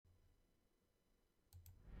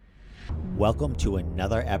Welcome to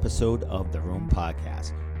another episode of The Room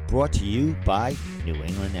Podcast, brought to you by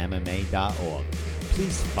NewEnglandMMA.org.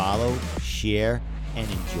 Please follow, share, and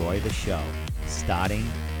enjoy the show, starting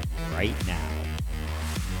right now.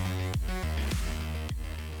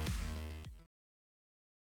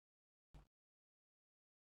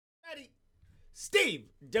 Ready? Steve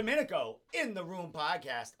Domenico in The Room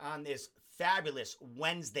Podcast on this fabulous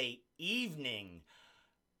Wednesday evening.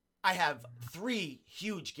 I have three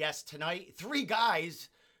huge guests tonight. Three guys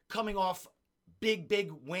coming off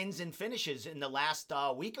big wins and finishes in the last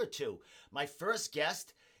week or two. My first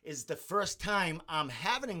guest is the first time I'm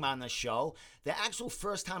having him on the show. The actual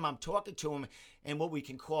first time I'm talking to him in what we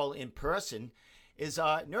can call in person is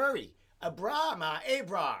Nuridiin.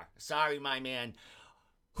 Abrar. Sorry, my man.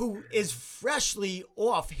 Who is freshly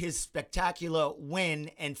off his spectacular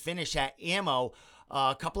win and finish at Ammo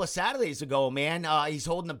a couple of Saturdays ago, man. He's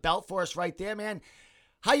holding the belt for us right there, man.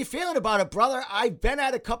 How you feeling about it, brother? I've been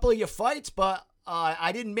at a couple of your fights, but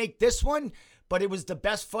I didn't make this one. But it was the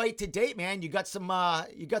best fight to date, man. You got some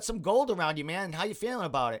gold around you, man. How you feeling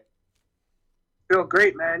about it? Feel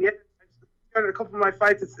great, man. Yeah, I've got a couple of my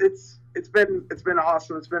fights. It's been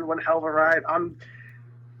awesome. It's been one hell of a ride.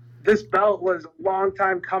 This belt was a long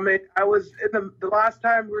time coming. I was in the last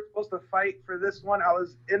time we were supposed to fight for this one, I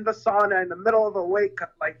was in the sauna in the middle of a weight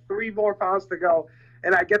cut, like 3 more pounds to go.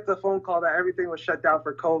 And I get the phone call that everything was shut down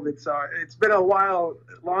for COVID. So it's been a long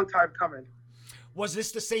time coming. Was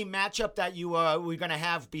this the same matchup that you were going to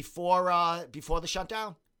have before the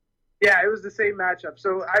shutdown? Yeah, it was the same matchup.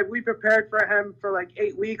 So we prepared for him for like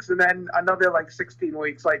 8 weeks and then another like 16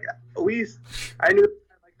 weeks. Like I knew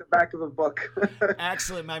the back of a book.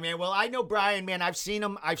 Excellent, my man. Well, I know Brian, man. I've seen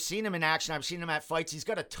him in action. I've seen him at fights. He's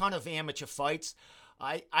got a ton of amateur fights.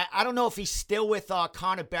 I don't know if he's still with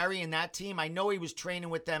Connor Berry and that team. I know he was training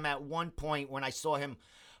with them at one point when I saw him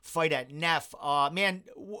fight at Neff. Man,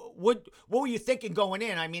 what were you thinking going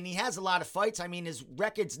in? I mean, he has a lot of fights. I mean, his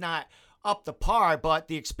record's not up to par, but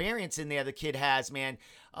the experience in there the kid has, man,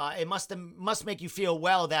 it must make you feel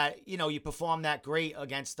well that, you perform that great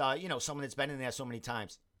against, someone that's been in there so many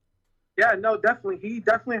times. Yeah, no, definitely. He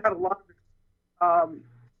definitely had a lot of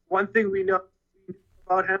one thing we know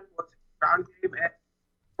about him was his ground game. And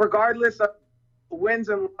regardless of wins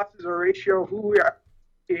and losses or ratio, who we are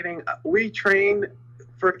fighting, we train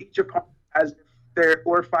for each opponent as if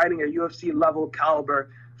we're fighting a UFC level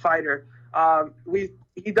caliber fighter.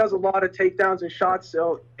 He does a lot of takedowns and shots,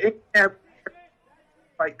 so it can't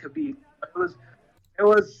fight Khabib. It was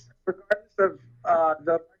regardless of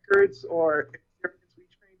the records or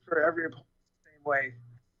for every opponent the same way.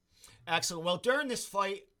 Excellent. Well, during this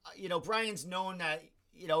fight, Brian's known that,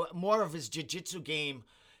 more of his jiu-jitsu game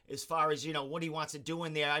as far as, what he wants to do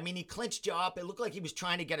in there. I mean, he clinched you up. It looked like he was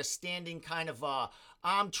trying to get a standing kind of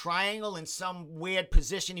arm triangle in some weird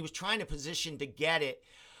position. He was trying to position to get it.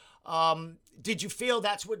 Did you feel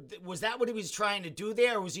was that what he was trying to do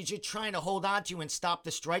there? Or was he just trying to hold on to you and stop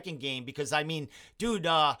the striking game? Because, I mean, dude,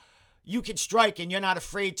 you can strike and you're not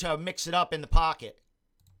afraid to mix it up in the pocket.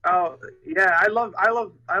 Oh yeah, I love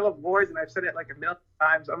wars, and I've said it like a million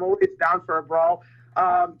times. I'm always down for a brawl.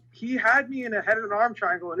 He had me in a head and arm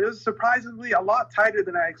triangle, and it was surprisingly a lot tighter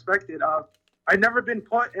than I expected. I've never been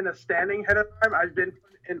put in a standing head and arm. I've been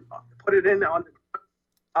put it in on the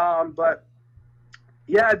ground. But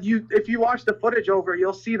yeah, if you watch the footage over,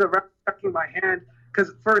 you'll see the ref checking my hand,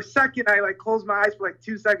 because for a second I like closed my eyes for like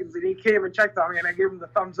 2 seconds, and he came and checked on me, and I gave him the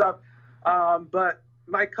thumbs up. But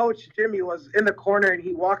my coach, Jimmy, was in the corner, and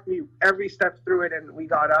he walked me every step through it, and we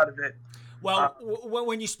got out of it. Well,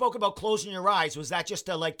 when you spoke about closing your eyes, was that just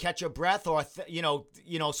to, like, catch your breath or,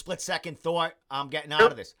 split-second thought, I'm getting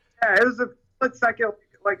out of this? Yeah, it was a split second,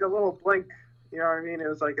 like a little blink. You know what I mean? It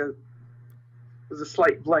was a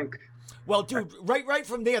slight blink. Well, dude, right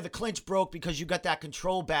from there, the clinch broke because you got that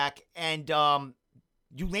control back, and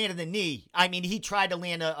you landed a knee. I mean, he tried to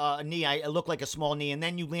land a knee. It looked like a small knee. And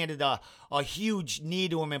then you landed a huge knee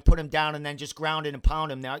to him and put him down and then just grounded and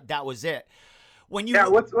pounded him. That was it.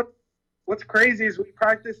 What's crazy is we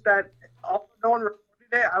practiced that. No one recorded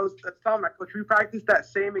it. I was telling my coach, we practiced that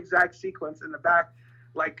same exact sequence in the back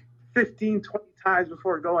like 15, 20 times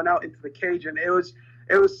before going out into the cage. And it was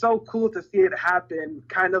so cool to see it happen.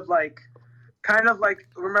 Kind of like,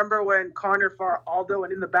 remember when Connor fought Aldo,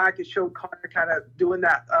 and in the back it showed Connor kind of doing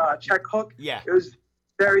that check hook? Yeah. It was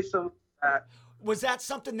very similar to that. Was that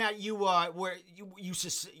something that you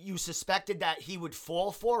suspected that he would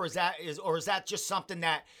fall for? Or is that just something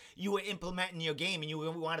that you were implementing in your game and you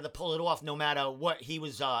wanted to pull it off no matter what he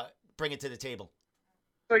was bringing to the table?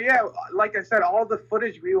 So yeah, like I said, all the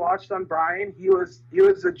footage we watched on Brian, he was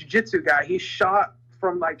a jiu-jitsu guy. He shot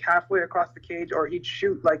from like halfway across the cage, or he'd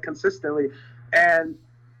shoot like consistently. And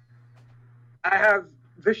I have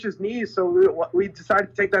vicious knees, so we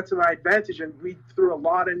decided to take that to my advantage, and we threw a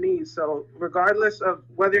lot of knees. So regardless of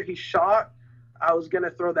whether he shot, I was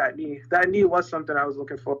gonna throw that knee. That knee was something I was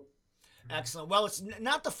looking for. Excellent. Well, it's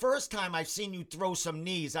not the first time I've seen you throw some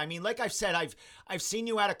knees. I mean, like I've said, I've seen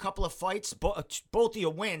you at a couple of fights. Both of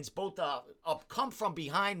your wins, both come from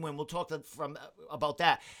behind win. We'll talk about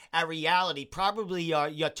that at Reality. Probably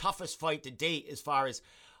your toughest fight to date as far as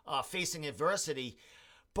facing adversity.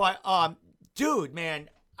 But dude, man,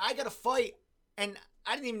 I got a fight, and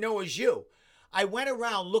I didn't even know it was you. I went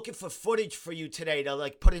around looking for footage for you today to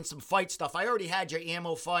like put in some fight stuff. I already had your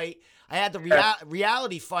ammo fight. I had the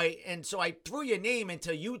reality fight, and so I threw your name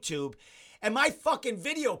into YouTube, and my fucking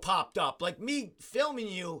video popped up, like me filming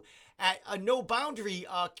you at a no boundary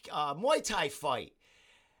Muay Thai fight.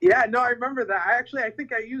 Yeah, no, I remember that. I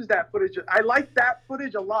think I used that footage. I like that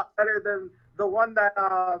footage a lot better than the one that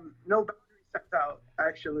no boundary sent out.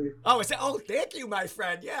 Actually. Oh, thank you, my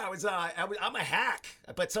friend. Yeah, I'm a hack,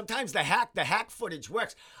 but sometimes the hack footage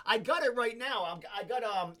works. I got it right now. I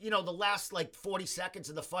got the last like 40 seconds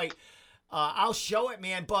of the fight. I'll show it,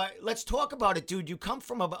 man. But let's talk about it, dude. You come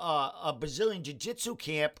from a Brazilian jiu-jitsu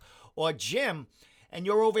camp or gym, and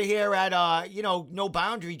you're over here at no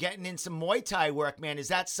boundary getting in some Muay Thai work, man. Is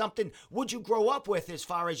that something? Would you grow up with as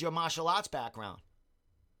far as your martial arts background?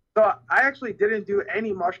 So I actually didn't do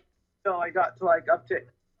any martial until I got to like up to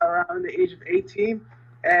around the age of 18,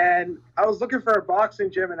 and I was looking for a boxing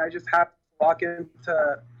gym, and I just happened to walk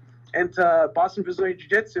into Boston Brazilian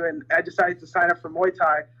Jiu-Jitsu, and I decided to sign up for Muay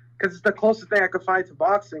Thai because it's the closest thing I could find to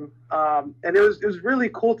boxing. And it was really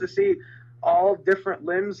cool to see all different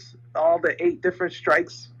limbs, all the 8 different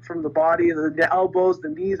strikes from the body, the elbows, the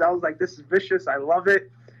knees. I was like, this is vicious. I love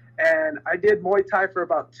it. And I did Muay Thai for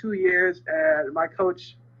about 2 years, and my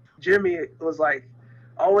coach Jimmy was like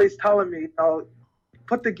always telling me,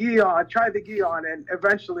 put the gi on, try the gi on, and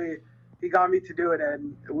eventually he got me to do it,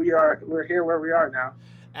 and we're here where we are now.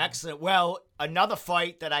 Excellent. Well, another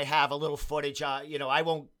fight that I have a little footage. I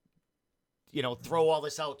won't throw all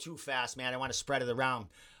this out too fast, man. I want to spread it around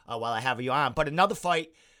while I have you on. But another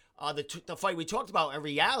fight, the fight we talked about in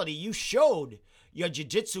Reality, you showed your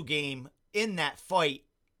jiu-jitsu game in that fight.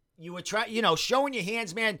 You were showing your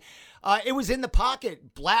hands, man. It was in the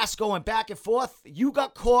pocket, blast going back and forth. You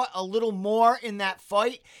got caught a little more in that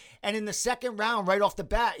fight. And in the second round, right off the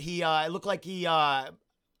bat, it looked like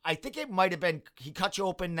I think it might have been, he cut you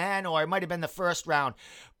open then, or it might have been the first round.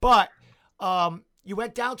 But you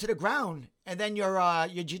went down to the ground, and then your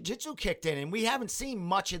jiu-jitsu kicked in. And we haven't seen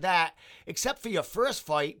much of that except for your first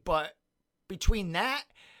fight. But between that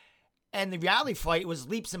and the Reality fight, it was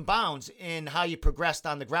leaps and bounds in how you progressed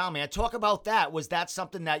on the ground, man. Talk about that. Was that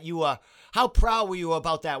something that you how proud were you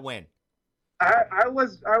about that win? I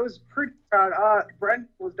was pretty proud. Brent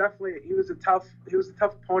was definitely, he was a tough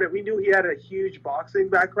opponent. We knew he had a huge boxing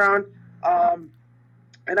background,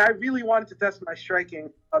 and I really wanted to test my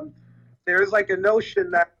striking. There's like a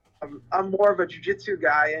notion that I'm more of a jiu-jitsu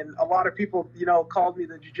guy, and a lot of people called me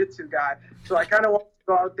the jiu-jitsu guy. So I kind of wanted to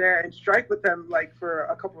go out there and strike with them like for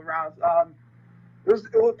a couple of rounds.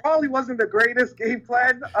 It probably wasn't the greatest game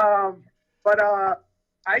plan, but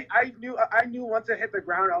I knew once I hit the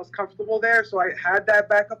ground, I was comfortable there, so I had that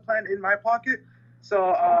backup plan in my pocket.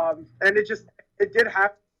 So and it did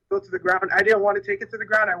have to go to the ground. I didn't want to take it to the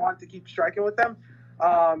ground. I wanted to keep striking with them,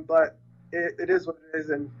 but it is what it is,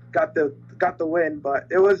 and got the win. But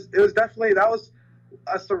it was definitely, that was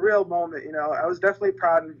a surreal moment. I was definitely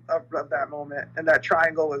proud of that moment, and that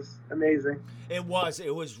triangle was amazing. It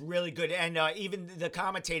was really good, and even the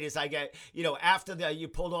commentators I get, after you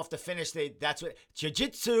pulled off the finish, that's what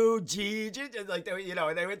jiu-jitsu, like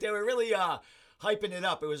they were really hyping it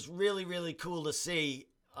up. It was really, really cool to see,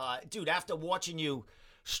 dude. After watching you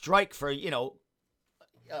strike for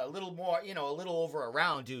a little more, a little over a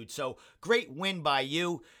round, dude. So great win by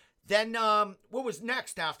you. Then what was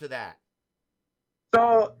next after that?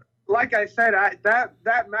 So, like I said,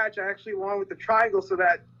 that match I actually won with the triangle, so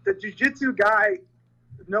that the jiu-jitsu guy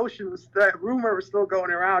that rumor was still going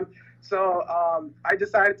around. So I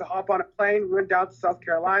decided to hop on a plane, went down to South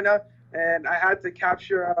Carolina, and I had to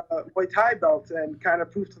capture a Muay Thai belt and kind of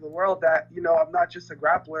prove to the world that I'm not just a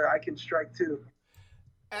grappler, I can strike too.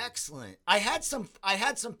 Excellent. I had some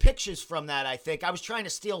pictures from that. I think I was trying to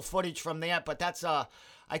steal footage from that, but that's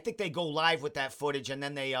I think they go live with that footage and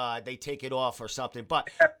then they take it off or something. But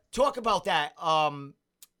talk about that.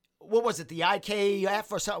 What was it? The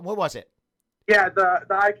IKF or something? What was it? Yeah, the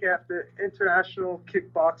IKF, the International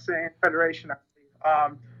Kickboxing Federation.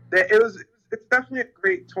 It's definitely a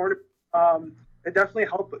great tournament. It definitely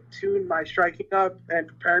helped tune my striking up and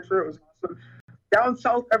preparing for it was awesome. Down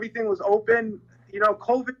south, everything was open.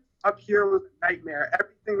 COVID up here was a nightmare.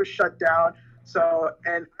 Everything was shut down. So,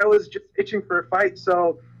 and I was just itching for a fight.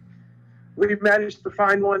 So we managed to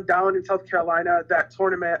find one down in South Carolina. That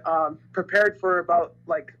tournament, prepared for about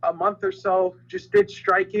like a month or so. Just did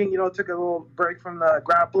striking. Took a little break from the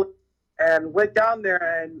grappling, and went down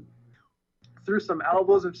there and threw some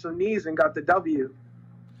elbows and some knees and got the W.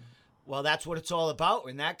 Well, that's what it's all about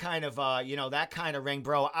in that kind of, that kind of ring,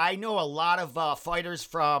 bro. I know a lot of fighters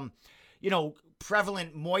from,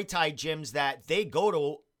 prevalent Muay Thai gyms that they go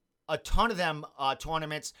to a ton of them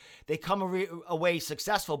tournaments. They come away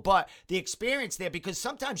successful, but the experience there, because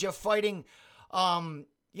sometimes you're fighting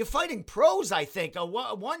pros. I think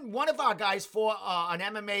one of our guys fought an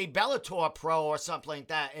MMA Bellator pro or something like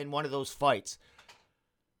that in one of those fights.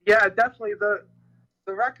 Yeah, definitely.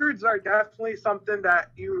 The records are definitely something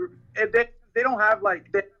that they don't have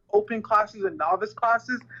like they open classes and novice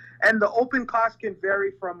classes, and the open class can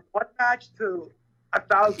vary from one match to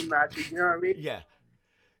 1,000 matches. You know what I mean? Yeah,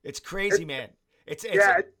 it's crazy, man. It's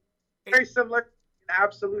very similar to an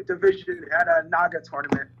absolute division at a Naga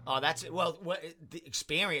tournament. Oh, that's the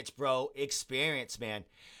experience, bro. Experience, man.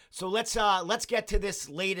 So let's get to this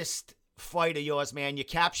latest fight of yours, man. You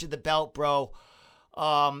captured the belt, bro.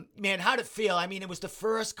 Man, how'd it feel? I mean, it was the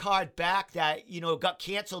first card back that, got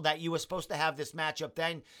canceled, that you were supposed to have this matchup.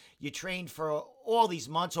 Then you trained for all these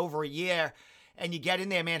months, over a year, and you get in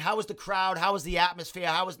there, man. How was the crowd? How was the atmosphere?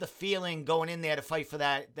 How was the feeling going in there to fight for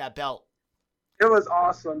that belt? It was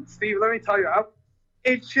awesome. Steve, let me tell you, I'm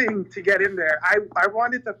itching to get in there. I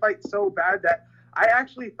wanted to fight so bad that I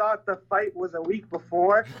actually thought the fight was a week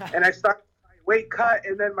before, and I started weight cut,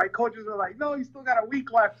 and then my coaches were like, "No, you still got a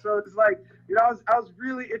week left." So it's like, I was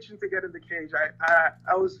really itching to get in the cage.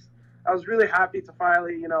 I was really happy to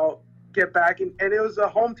finally, get back, and it was a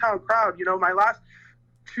hometown crowd. My last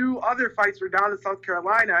two other fights were down in South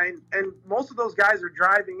Carolina, and most of those guys are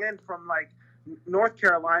driving in from like North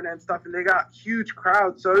Carolina and stuff, and they got huge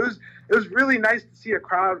crowds. So it was really nice to see a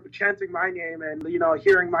crowd chanting my name and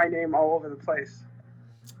hearing my name all over the place.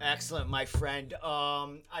 Excellent, my friend.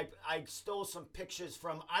 I stole some pictures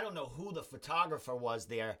from, I don't know who the photographer was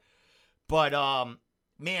there, but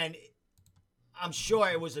man, I'm sure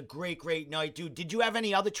it was a great night, dude. Did you have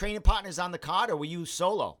any other training partners on the card, or were you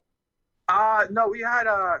solo? No, we had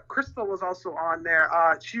Crystal was also on there.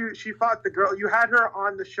 She fought the girl. You had her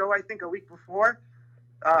on the show, I think, a week before.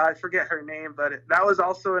 I forget her name, but that was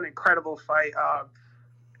also an incredible fight. I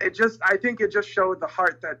think it just showed the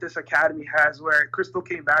heart that this academy has, where Crystal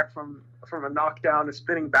came back from a knockdown, a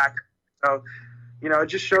spinning back. So, it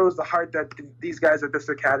just shows the heart that these guys at this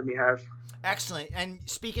academy have. Excellent. And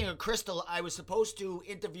speaking of Crystal, I was supposed to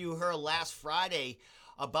interview her last Friday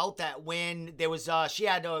about that when there was she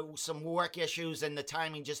had some work issues and the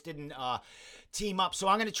timing just didn't team up. So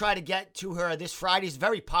I'm going to try to get to her this Friday. It's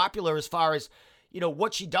very popular as far as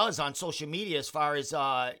what she does on social media, as far as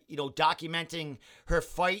documenting her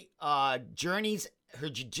fight journeys, her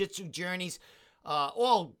jiu-jitsu journeys,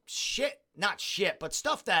 all not shit, but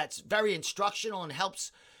stuff that's very instructional and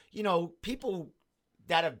helps people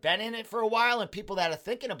that have been in it for a while and people that are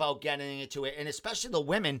thinking about getting into it, and especially the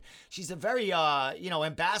women. She's a very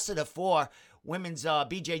ambassador for women's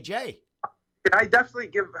BJJ. I definitely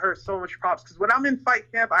give her so much props, because when I'm in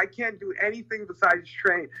fight camp, I can't do anything besides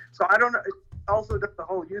train. So I don't know. Also does the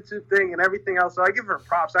whole YouTube thing and everything else. So I give her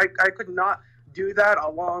props. I could not do that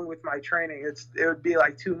along with my training. It would be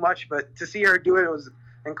like too much, but to see her do it was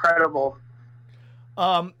incredible.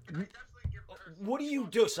 What do you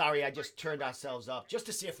do? Sorry, I just turned ourselves up just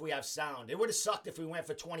to see if we have sound. It would have sucked if we went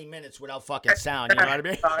for 20 minutes without fucking sound. You know what I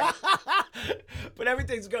mean? But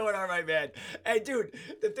everything's going all right, man. Hey, dude,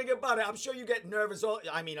 the thing about it, I'm sure you get nervous.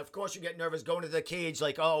 Of course you get nervous going to the cage,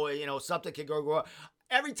 like, something could go wrong.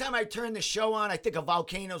 Every time I turn the show on, I think a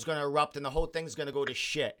volcano's going to erupt and the whole thing's going to go to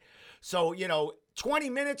shit. So, 20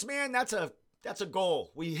 minutes, man, that's a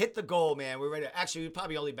goal. We hit the goal, man. We're ready. Actually, we've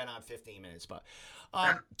probably only been on 15 minutes, but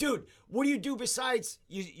dude, what do you do besides,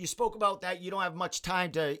 you spoke about that you don't have much time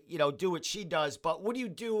to, do what she does, but what do you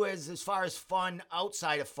do as far as fun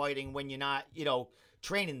outside of fighting when you're not,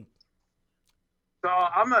 training? So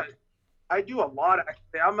I do a lot,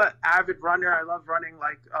 actually. I'm an avid runner. I love running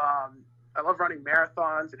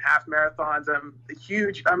marathons and half marathons. I'm a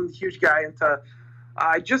huge guy into,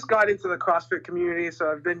 I just got into the CrossFit community, so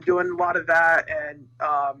I've been doing a lot of that, and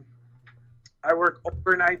I work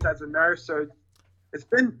overnights as a nurse, so it's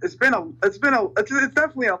definitely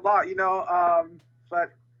a lot,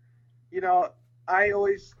 but the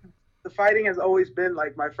fighting has always been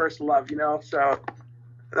like my first love, so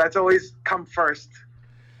That's always come first.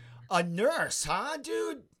 A nurse, huh,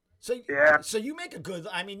 dude? So, Yeah. so you make a good.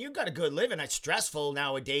 I mean, you got a good living. It's stressful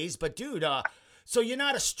nowadays, but dude, so you're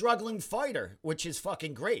not a struggling fighter, which is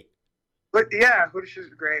fucking great. But yeah, which is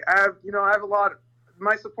great. I have a lot.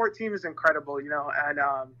 My support team is incredible, and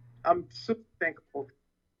I'm super thankful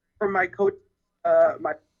from my coach,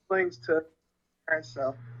 my siblings to parents.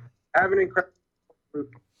 So I have an incredible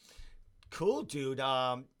group. Cool, dude.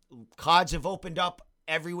 Cards have opened up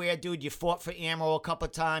everywhere, dude. You fought for Ammo a couple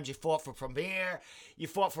of times. You fought for Premier. You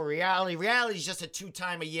fought for Reality. Reality is just a 2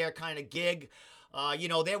 time a year kind of gig.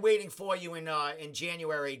 They're waiting for you in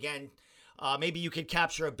January again. Maybe you could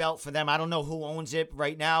capture a belt for them. I don't know who owns it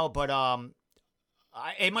right now, but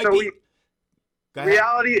it might So be. Go ahead.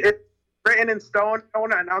 reality is written in stone. I don't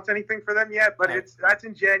want to announce anything for them yet, but All right. that's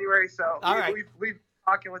in January. So All right. we've been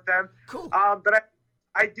talking with them. Cool. But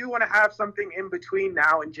I do want to have something in between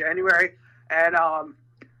now and January, and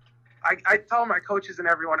I tell my coaches and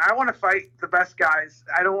everyone, I want to fight the best guys.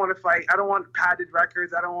 I don't want to fight. I don't want padded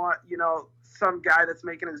records. I don't want some guy that's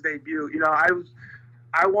making his debut.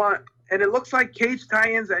 I want, and it looks like Cage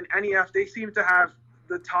Titans and NEF, they seem to have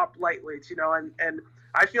the top lightweights, and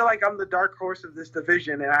I feel like I'm the dark horse of this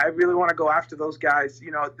division, and I really want to go after those guys,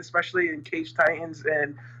 especially in Cage Titans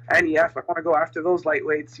and NEF. I want to go after those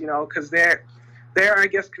lightweights, because they're, I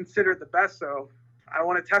guess, considered the best. So I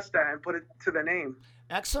want to test that and put it to the name.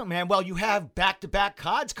 Excellent, man. Well, you have back-to-back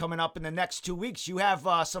cards coming up in the next 2 weeks. You have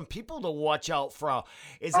some people to watch out for.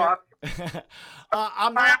 Is there?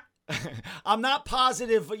 I'm not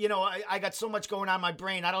positive. I got so much going on in my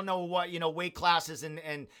brain. I don't know what weight classes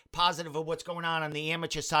and positive of what's going on the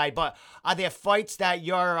amateur side. But are there fights that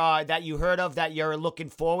you heard of that you're looking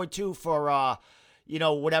forward to for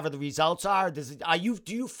whatever the results are? Do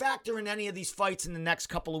you factor in any of these fights in the next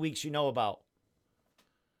couple of weeks you know about?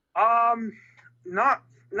 Not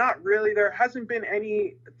really. There hasn't been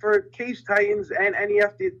any for Cage Titans and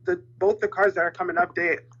NEF. Both the cards that are coming up,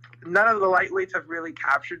 none of the lightweights have really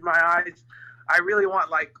captured my eyes. I really want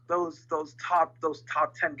like those top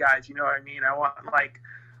 10 guys. You know what I mean? I want like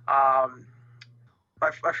I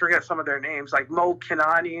forget some of their names, like Mo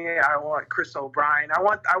Kanani. I want Chris O'Brien. I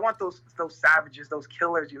want those savages, those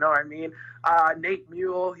killers. You know what I mean? Nate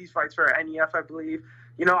Mule, he fights for NEF, I believe.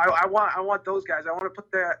 I want those guys. I want to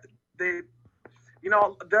put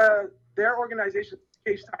their organization,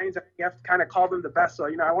 Cage Titans, you have to kind of call them the best. So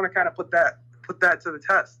I want to kind of put that to the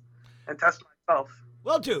test and test myself.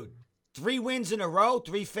 Well, dude, 3 wins in a row,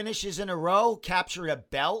 3 finishes in a row, captured a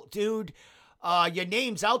belt, dude. Your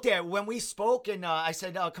name's out there. When we spoke and I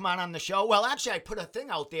said, come on the show. Well, actually, I put a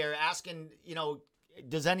thing out there asking,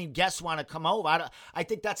 does any guests want to come over? I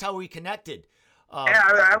think that's how we connected.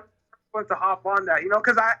 I want to hop on that,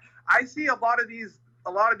 because I see a lot of these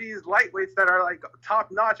lightweights that are like top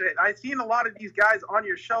notch. I've seen a lot of these guys on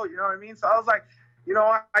your show, you know what I mean? So I was like,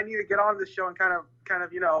 I need to get on this show and kind of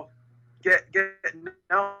get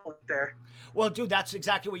known there. Well, dude, that's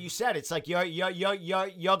exactly what you said. It's like you're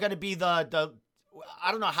gonna be the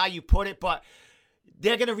I don't know how you put it, but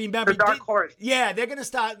they're gonna remember the dark horse. Yeah, they're gonna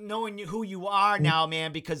start knowing who you are now,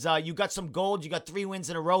 man, because you got some gold. You got 3 wins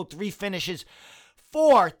in a row, 3 finishes,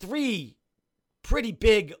 3 pretty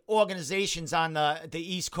big organizations on the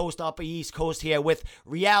East Coast, Upper East Coast here, with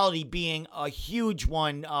Reality being a huge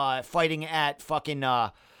one, fighting at fucking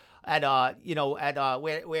where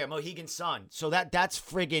Mohegan Sun. So that's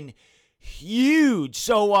friggin' huge.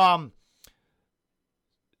 So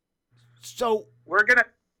we're gonna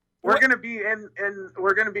be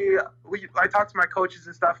I talked to my coaches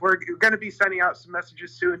and stuff. We're gonna be sending out some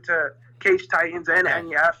messages soon to Cage Titans and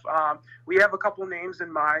NEF. We have a couple names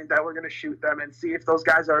in mind that we're gonna shoot them and see if those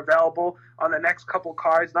guys are available on the next couple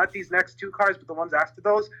cards, not these next 2 cards, but the ones after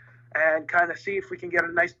those, and kind of see if we can get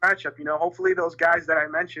a nice matchup. Hopefully those guys that I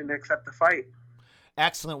mentioned accept the fight.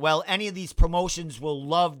 Excellent. Well, any of these promotions will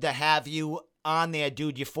love to have you on there,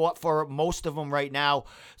 dude. You fought for most of them right now,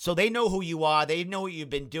 so they know who you are. They know what you've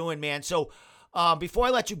been doing, man. So before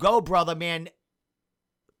I let you go, brother, man,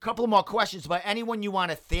 a couple of more questions about anyone you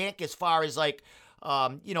want to thank as far as like,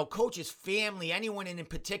 coaches, family, anyone in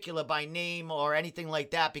particular by name or anything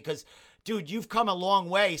like that, because dude, you've come a long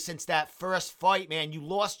way since that first fight, man. You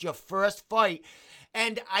lost your first fight,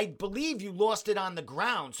 and I believe you lost it on the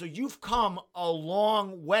ground. So you've come a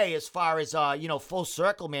long way as far as, full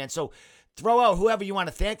circle, man. So throw out whoever you want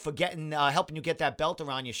to thank for helping you get that belt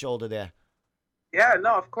around your shoulder there. Yeah,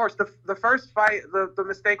 no, of course. The first fight, the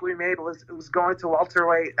mistake we made was going to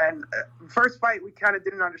welterweight. And first fight, we kind of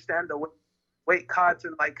didn't understand the weight cuts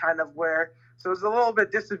and like kind of where. So it was a little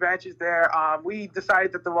bit disadvantaged there. We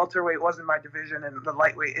decided that the welterweight wasn't my division and the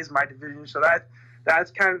lightweight is my division. So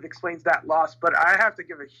that kind of explains that loss. But I have to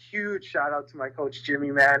give a huge shout out to my coach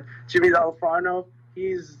Jimmy, man, Jimmy Delafrano.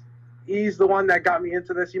 He's the one that got me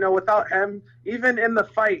into this. Without him, even in the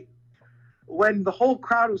fight, when the whole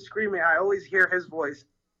crowd was screaming, I always hear his voice,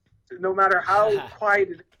 no matter how quiet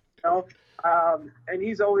it is. And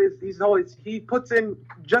he puts in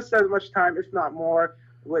just as much time, if not more,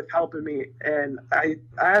 with helping me. And I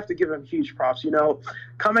have to give him huge props.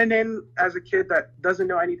 Coming in as a kid that doesn't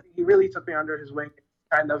know anything, he really took me under his wing,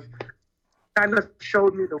 kind of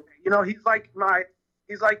showed me the way.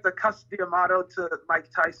 He's like the Cus D'Amato to Mike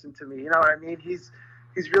Tyson to me. You know what I mean? He's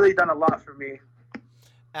really done a lot for me.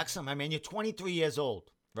 Excellent. I mean, you're 23 years old,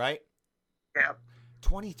 right? Yeah.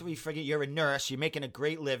 23, forget you're a nurse. You're making a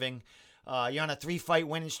great living. You're on a 3-fight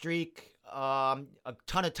winning streak. A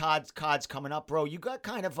ton of cards coming up, bro. You got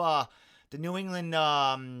kind of the New England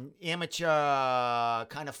amateur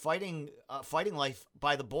kind of fighting life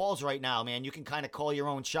by the balls right now, man. You can kind of call your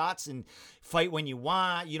own shots and fight when you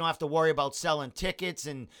want. You don't have to worry about selling tickets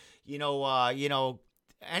and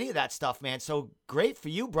any of that stuff, man. So great for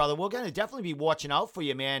you, brother. We're gonna definitely be watching out for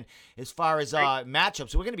you, man. As far as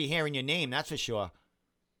matchups, we're gonna be hearing your name. That's for sure.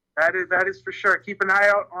 That is for sure. Keep an eye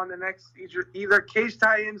out on the next either Cage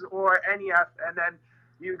Titans or NEF, and then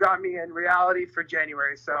you got me in reality for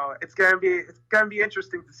January. So it's gonna be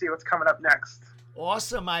interesting to see what's coming up next.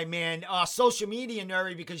 Awesome, my man. Social media,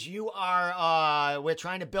 Nuri, because you are. We're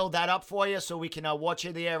trying to build that up for you so we can watch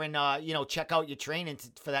you there and check out your training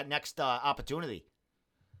for that next opportunity.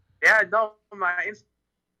 Yeah, no, my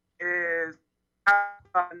Instagram is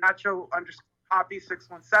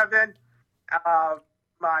Nacho_Poppy617.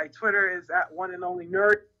 My Twitter is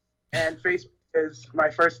 @OneAndOnlyNerd, and Facebook is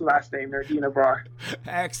my first and last name, Nuridiin Abrar.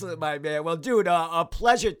 Excellent, my man. Well, dude, a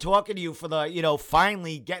pleasure talking to you for the,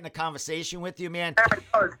 finally getting a conversation with you, man. Yeah,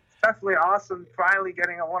 it's definitely awesome finally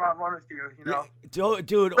getting a one-on-one with you, Yeah,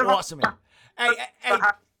 dude, awesome, man.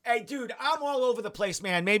 Hey, dude, I'm all over the place,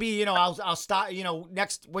 man. Maybe, I'll start,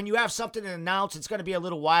 next, when you have something to announce, it's going to be a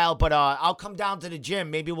little while, but I'll come down to the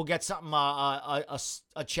gym. Maybe we'll get something, a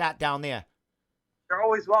chat down there. You're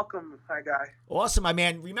always welcome, my guy. Awesome, my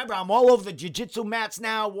man. Remember, I'm all over the jiu-jitsu mats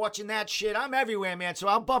now, watching that shit. I'm everywhere, man, so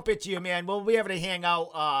I'll bump into you, man. We'll be able to hang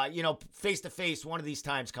out, face-to-face one of these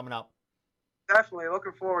times coming up. Definitely.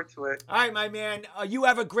 Looking forward to it. All right, my man. You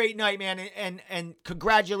have a great night, man, and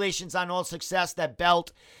congratulations on all success, that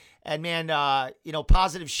belt. And, man,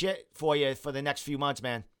 positive shit for you for the next few months,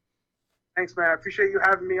 man. Thanks, man. I appreciate you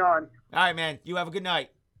having me on. All right, man. You have a good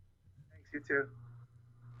night. Thanks, you too.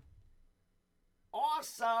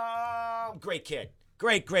 Awesome. Great kid.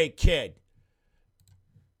 Great kid.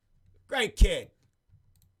 Great kid.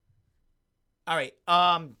 All right.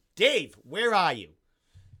 Dave, where are you?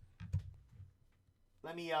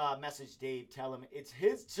 Let me message Dave, tell him it's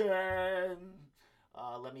his turn.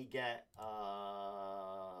 Let me get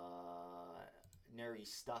Nuri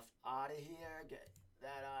stuff out of here. Get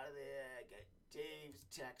that out of there. Get Dave's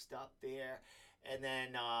text up there. And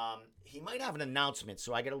then he might have an announcement,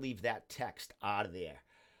 so I got to leave that text out of there.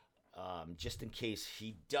 Just in case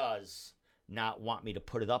he does not want me to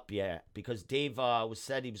put it up yet. Because Dave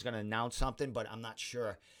said he was going to announce something, but I'm not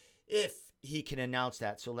sure if he can announce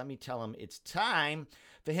that. So let me tell him it's time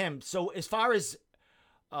for him. So as far as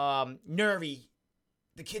Nuri,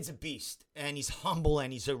 the kid's a beast, and he's humble,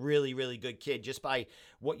 and he's a really, really good kid just by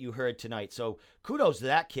what you heard tonight. So kudos to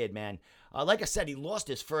that kid, man. Like I said, he lost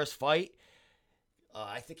his first fight.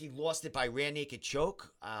 I think he lost it by rear naked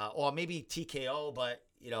choke, or maybe TKO, but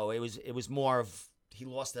it was more of he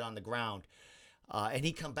lost it on the ground. And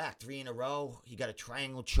he come back 3 in a row. He got a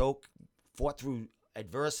triangle choke, fought through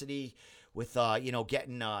adversity with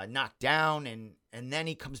getting knocked down, and then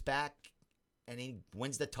he comes back and he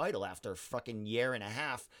wins the title after a fucking year and a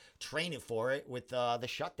half training for it with the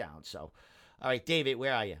shutdown. So, all right, David,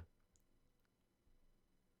 where are you?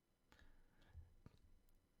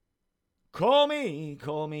 Call me.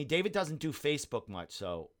 David doesn't do Facebook much,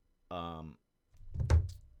 so I'm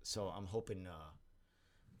hoping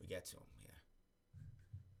we get to him. Yeah.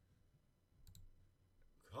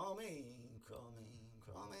 Call me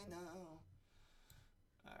now.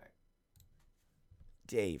 All right.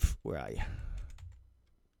 Dave, where are you?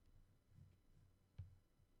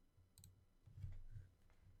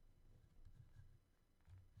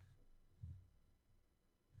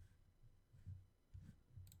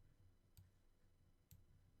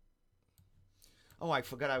 Oh, I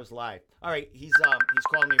forgot I was live. All right, he's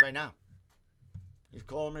calling me right now.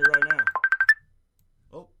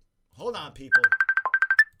 Oh, hold on, people.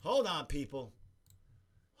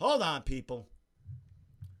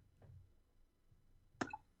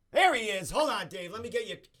 There he is. Hold on, Dave. Let me get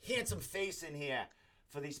your handsome face in here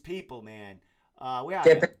for these people, man. Where are Get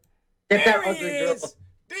you? that, get There that he ugly girl. is.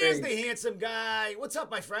 There's the handsome guy. What's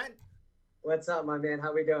up, my friend? What's up, my man?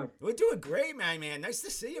 How we doing? We're doing great, man. Nice to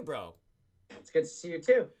see you, bro. It's good to see you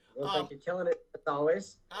too. Looks Um, like you're killing it as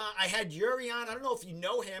always. I had Yuri on. I don't know if you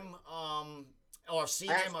know him, or seen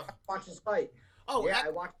I him. actually watched his fight. Oh, Yeah, I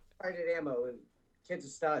watched the fight at Ammo, and kid's a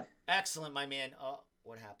stud. excellent, my man.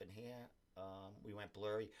 What happened here? We went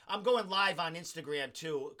blurry. I'm going live on Instagram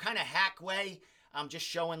too, kind of hack way. I'm just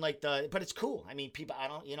showing but it's cool. I mean, people. I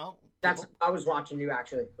don't, That's people. I was watching you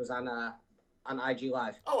actually. It was on IG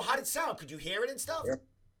Live. Oh, how'd it sound? Could you hear it and stuff?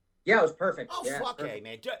 Yeah, it was perfect. Oh, yeah, fuck perfect.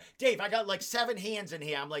 man. Dave, I got like 7 hands in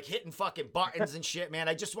here. I'm like hitting fucking buttons and shit, man.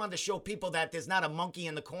 I just wanted to show people that there's not a monkey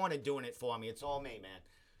in the corner doing it for me. It's all me, man.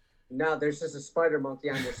 No, there's just a spider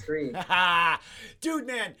monkey on your screen. Dude,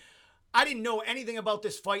 man, I didn't know anything about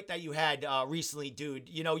this fight that you had recently, dude.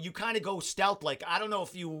 You kind of go stealth. Like, I don't know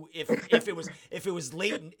if it was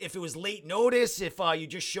late notice, if you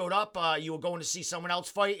just showed up, you were going to see someone else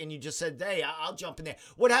fight, and you just said, "Hey, I'll jump in there."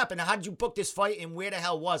 What happened? How did you book this fight, and where the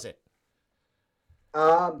hell was it?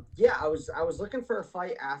 Yeah, I was looking for a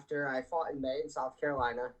fight after I fought in May in South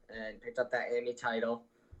Carolina and picked up that AMI title.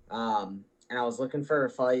 And I was looking for a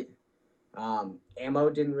fight. Ammo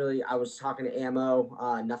didn't really. I was talking to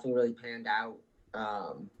Ammo. Nothing really panned out.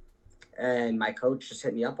 And my coach just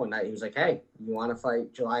hit me up one night. He was like, "Hey, you want to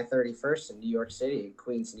fight July 31st in New York City,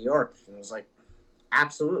 Queens, New York?" And I was like,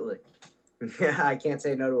 "Absolutely." Yeah, I can't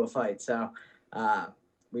say no to a fight. So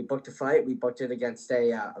we booked a fight. We booked it against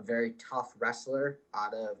a very tough wrestler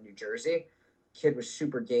out of New Jersey. Kid was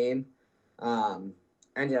super game.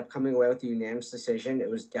 Ended up coming away with a unanimous decision. It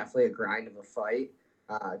was definitely a grind of a fight.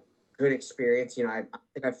 Good experience. I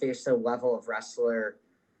think I faced a level of wrestler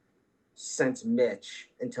since Mitch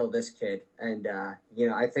until this kid. And,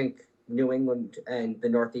 I think New England and the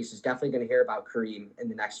Northeast is definitely going to hear about Kareem in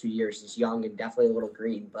the next few years. He's young and definitely a little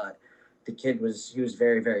green, but the kid was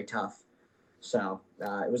very, very tough. So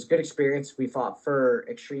it was a good experience. We fought for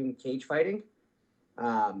Extreme Cage Fighting.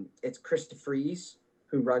 It's Chris DeFries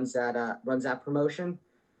who runs that promotion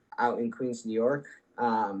out in Queens, New York.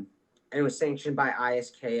 And it was sanctioned by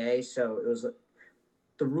ISKA, so it was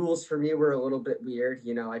the rules for me were a little bit weird.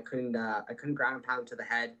 I couldn't ground and pound to the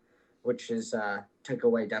head, which is took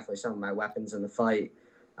away definitely some of my weapons in the fight.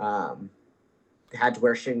 Had to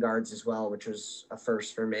wear shin guards as well, which was a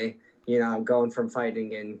first for me. Going from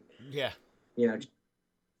fighting in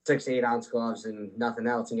 6 to 8 ounce gloves and nothing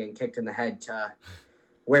else and getting kicked in the head to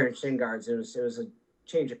wearing shin guards. It was a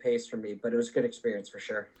change of pace for me, but it was a good experience for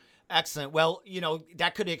sure. Excellent. Well,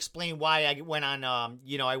 that could explain why I went on,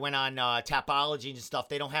 Tapology and stuff.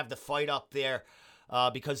 They don't have the fight up there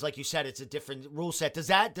because, like you said, it's a different rule set. Does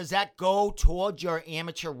that go towards your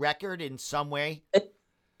amateur record in some way?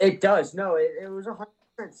 It does. No, it was a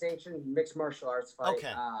 100% sanctioned mixed martial arts fight.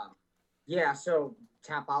 Okay. Yeah, so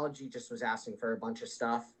Tapology just was asking for a bunch of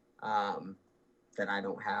stuff that I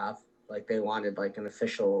don't have. Like they wanted like an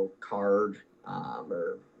official card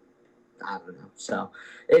or I don't know. So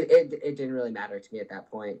it didn't really matter to me at that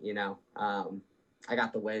point, I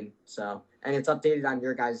got the win. So, and it's updated on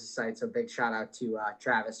your guys' site. So big shout out to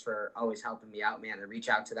Travis for always helping me out, man. I reach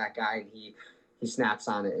out to that guy and he snaps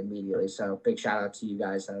on it immediately. So big shout out to you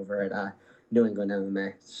guys over at New England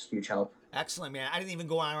MMA. It's huge help. Excellent, man. I didn't even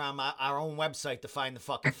go on our own website to find the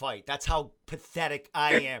fucking fight. That's how pathetic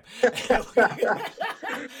I am.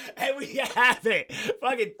 And we have it.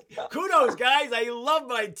 Fucking kudos, guys. I love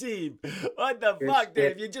my team. What the fuck,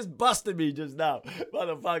 Dave? You just busted me just now,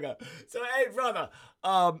 motherfucker. So, hey, brother.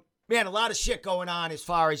 Man, a lot of shit going on as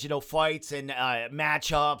far as, fights and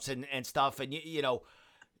matchups and stuff. And,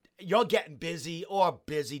 you're getting busy,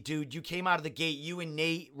 dude. You came out of the gate. You and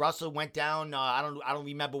Nate Russell went down. I don't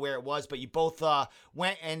remember where it was, but you both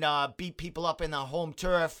went and beat people up in the home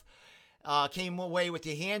turf. Came away with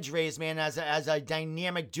your hands raised, man, as a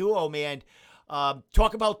dynamic duo, man.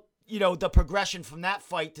 Talk about the progression from that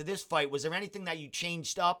fight to this fight. Was there anything that you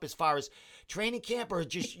changed up as far as training camp, or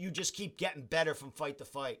you just keep getting better from fight to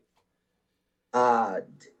fight? The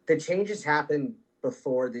changes happened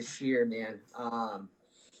before this year, man.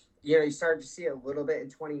 You started to see a little bit in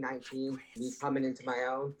 2019, me coming into my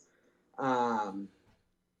own.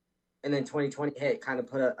 And then 2020 hit, kind of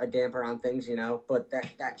put a damper on things, but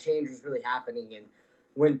that change was really happening. And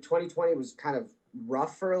when 2020 was kind of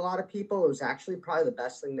rough for a lot of people, it was actually probably the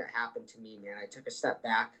best thing that happened to me, man. I took a step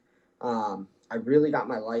back. I really got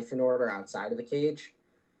my life in order outside of the cage.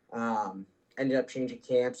 Ended up changing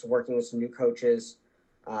camps, working with some new coaches.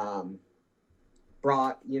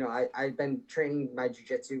 brought, I've been training my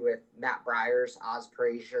jiu-jitsu with Matt Briers, Oz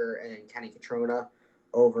Frazier, and Kenny Catrona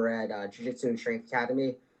over at Jiu-Jitsu and Strength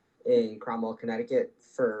Academy in Cromwell, Connecticut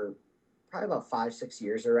for probably about 5-6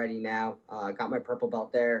 years already now. Got my purple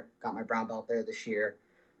belt there, got my brown belt there this year.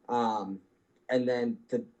 And then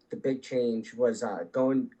the big change was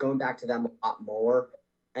going back to them a lot more,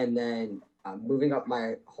 and then moving up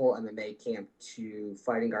my whole MMA camp to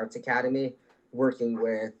Fighting Arts Academy, working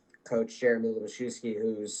with Coach Jeremy Lubashewski,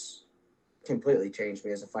 who's completely changed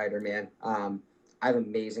me as a fighter, man. I have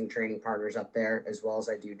amazing training partners up there, as well as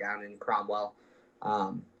I do down in Cromwell.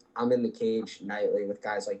 I'm in the cage nightly with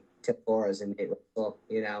guys like Tip Flores and Nate Russell,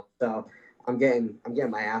 so I'm getting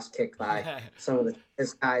my ass kicked by some of the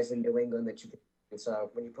best guys in New England that you can. So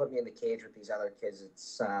when you put me in the cage with these other kids,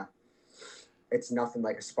 it's nothing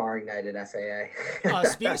like a sparring night at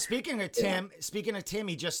FAA. Speaking of Tim,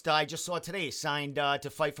 he just I just saw today he signed to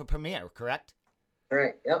fight for Premier, correct?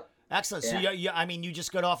 Right. Yep. Excellent. Yeah. So you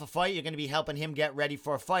just got off a fight. You're going to be helping him get ready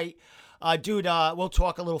for a fight, dude. We'll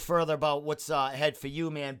talk a little further about what's ahead for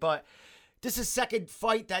you, man. But this is second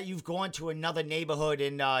fight that you've gone to another neighborhood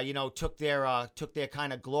and took their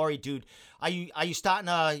kind of glory, dude. Are you starting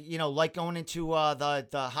to like going into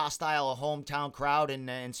the hostile hometown crowd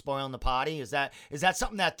and spoiling the party? Is that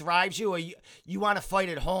something that thrives you, or you want to fight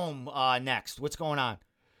at home next? What's going on?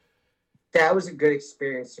 That was a good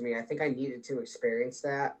experience to me. I think I needed to experience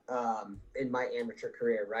that in my amateur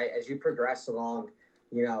career, right? As you progress along,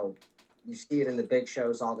 you see it in the big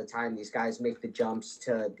shows all the time. These guys make the jumps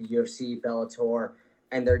to the UFC, Bellator,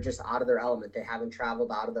 and they're just out of their element. They haven't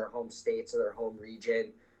traveled out of their home states or their home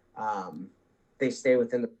region. They stay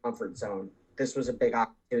within the comfort zone. This was a big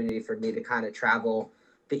opportunity for me to kind of travel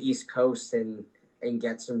the East Coast and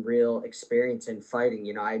get some real experience in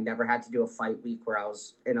fighting. I never had to do a fight week where I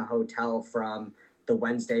was in a hotel from the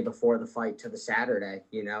Wednesday before the fight to the Saturday.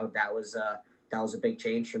 That was a big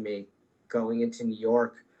change for me. Going into New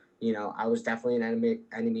York, I was definitely in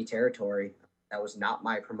enemy territory. That was not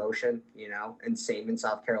my promotion, and same in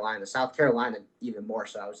South Carolina. South Carolina, even more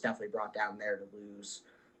so. I was definitely brought down there to lose.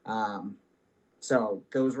 So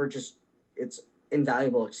those were it's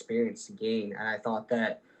invaluable experience to gain. And I thought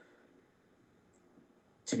that,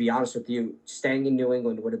 to be honest with you, staying in New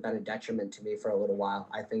England would have been a detriment to me for a little while.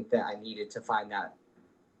 I think that I needed to find that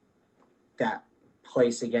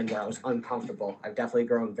place again where I was uncomfortable. I've definitely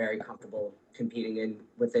grown very comfortable competing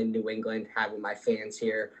within New England, having my fans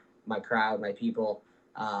here, my crowd, my people.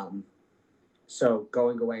 So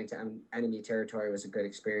going away into enemy territory was a good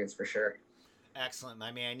experience for sure. Excellent,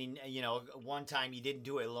 my man. One time you didn't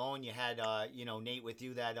do it alone. You had, Nate with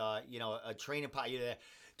you, that, a training partner there.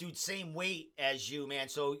 Dude, same weight as you, man.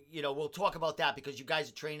 So, we'll talk about that because you guys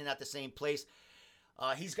are training at the same place.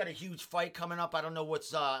 He's got a huge fight coming up. I don't know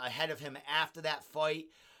what's ahead of him after that fight.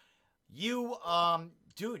 You,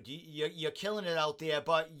 dude, you're killing it out there.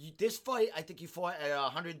 But this fight, I think you fought at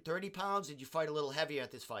 130 pounds. Did you fight a little heavier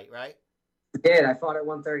at this fight, right? I did. I fought at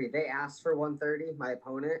 130. They asked for 130, my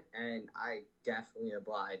opponent, and I definitely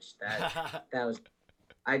obliged. That was,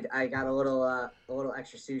 I got a little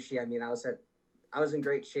extra sushi. I mean, I was in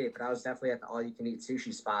great shape, but I was definitely at the all-you-can-eat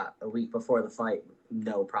sushi spot a week before the fight,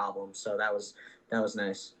 no problem. So that was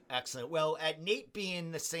nice. Excellent. Well, at Nate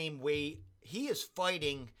being the same weight, he is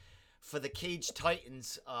fighting for the Cage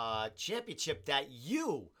Titans championship that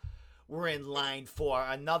you were in line for.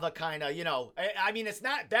 Another kind of, I mean, it's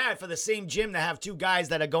not bad for the same gym to have two guys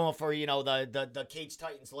that are going for, the Cage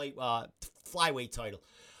Titans late flyweight title.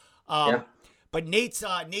 Yeah. But Nate's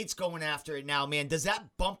going after it now, man. Does that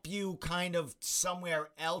bump you kind of somewhere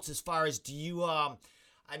else as far as do you,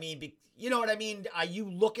 you know what I mean? Are you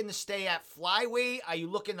looking to stay at flyweight? Are you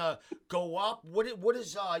looking to go up? What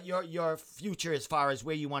is your future as far as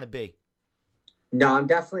where you want to be? No, I'm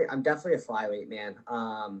definitely a flyweight, man.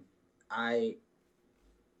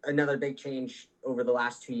 Another big change over the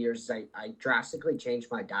last 2 years is I drastically changed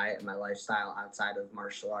my diet and my lifestyle outside of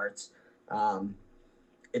martial arts.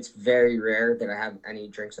 It's very rare that I have any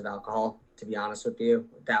drinks of alcohol, to be honest with you.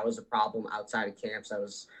 That was a problem outside of camps. I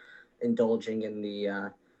was indulging in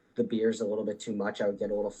the beers a little bit too much. I would get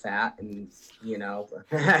a little fat and, Believe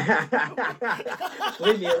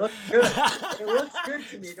me, it looks good. It looks good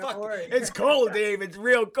to me. Don't worry. It's cold, Dave. It's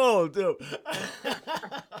real cold, too.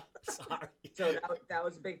 Sorry. So that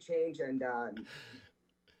was a big change, and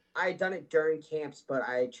I had done it during camps, but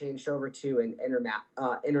I changed over to an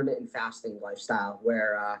intermittent fasting lifestyle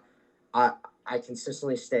where I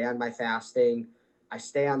consistently stay on my fasting. I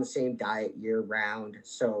stay on the same diet year round.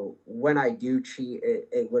 So when I do cheat,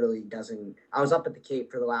 it literally doesn't. I was up at the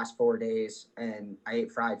Cape for the last 4 days, and I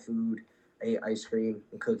ate fried food. I ate ice cream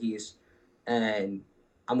and cookies. and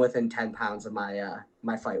I'm within 10 pounds of my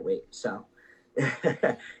my fight weight. So,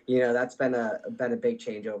 that's been a big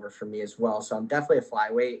changeover for me as well. So I'm definitely a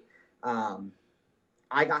flyweight.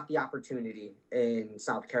 I got the opportunity in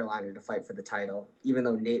South Carolina to fight for the title, even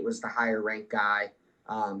though Nate was the higher ranked guy.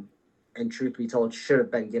 And truth be told, should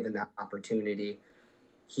have been given that opportunity.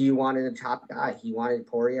 He wanted a top guy. He wanted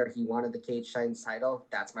Poirier. He wanted the Cage Titans title.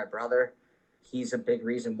 That's my brother. He's a big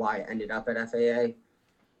reason why I ended up at FAA.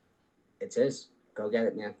 It's his. Go get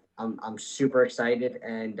it, man. I'm super excited,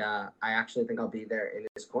 and I actually think I'll be there in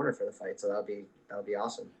his corner for the fight. So that'll be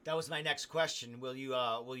awesome. That was my next question. Will you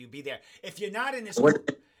be there? If you're not in his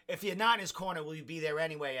corner, will you be there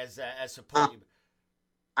anyway as support?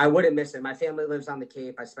 I wouldn't miss it. My family lives on the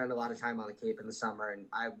Cape. I spend a lot of time on the Cape in the summer, and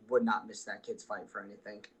I would not miss that kid's fight for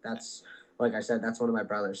anything. That's, like I said, that's one of my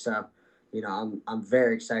brothers. So, I'm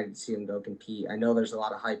very excited to see him go compete. I know there's a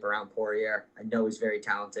lot of hype around Poirier. I know he's very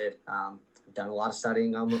talented. I've done a lot of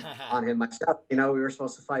studying on him myself. We were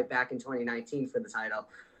supposed to fight back in 2019 for the title.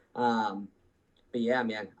 But yeah,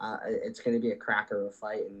 man, it's going to be a cracker of a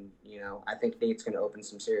fight. And, I think Nate's going to open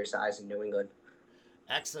some serious eyes in New England.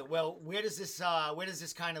 Excellent. Well, where does this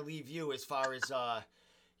kind of leave you as far as,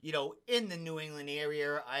 in the New England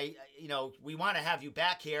area? We want to have you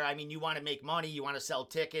back here. I mean, you want to make money, you want to sell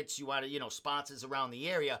tickets, you want to, sponsors around the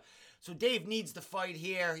area. So Dave needs to fight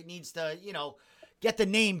here. He needs to, get the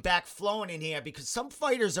name back flowing in here, because some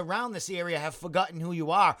fighters around this area have forgotten who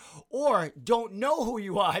you are or don't know who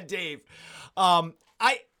you are, Dave. I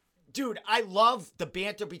love the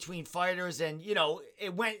banter between fighters, and,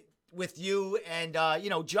 it went with you and,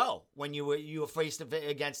 Joe when you were faced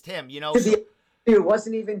against him, Dude, it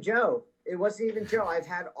wasn't even Joe. I've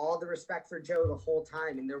had all the respect for Joe the whole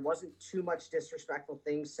time, and there wasn't too much disrespectful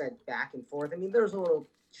things said back and forth. I mean, there was a little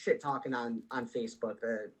shit talking on Facebook.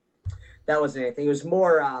 That wasn't anything. It was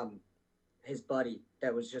more his buddy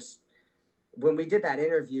that was just, when we did that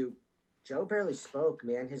interview, Joe barely spoke,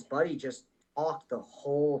 man. His buddy just talked the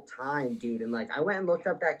whole time, dude. And, I went and looked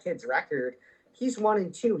up that kid's record. He's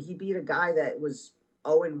 1-2. He beat a guy that was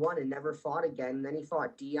 0-1 and never fought again. And then he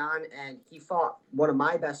fought Dion, and he fought one of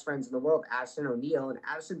my best friends in the world, Addison O'Neal, and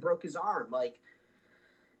Addison broke his arm.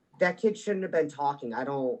 That kid shouldn't have been talking. I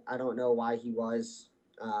don't know why he was.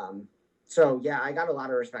 So yeah, I got a lot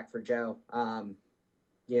of respect for Joe.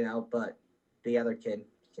 But the other kid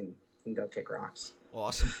can go kick rocks.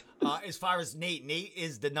 Awesome. As far as Nate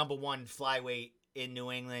is the number one flyweight in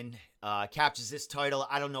New England, captures this title.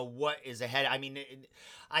 I don't know what is ahead. I mean,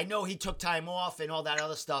 I know he took time off and all that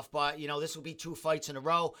other stuff, but, this will be 2 fights in a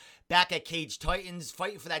row. Back at Cage Titans,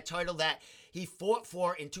 fighting for that title that he fought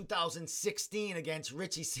for in 2016 against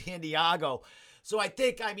Richie Santiago. So I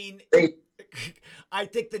think the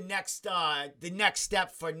next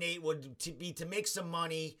step for Nate would be to make some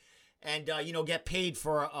money and, get paid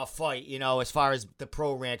for a fight, as far as the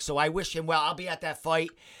pro rank. So I wish him well. I'll be at that fight.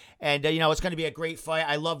 And, it's going to be a great fight.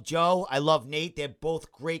 I love Joe. I love Nate. They're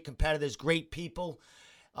both great competitors, great people.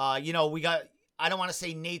 I don't want to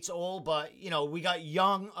say Nate's old, but, we got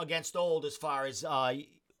young against old as far as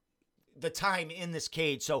the time in this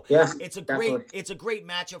cage. So yeah, it's a great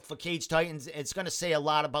matchup for Cage Titans. It's going to say a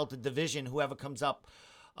lot about the division, whoever comes up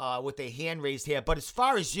with their hand raised here. But as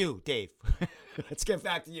far as you, Dave, let's get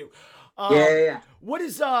back to you. Yeah. What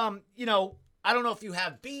is, I don't know if you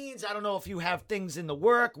have beans. I don't know if you have things in the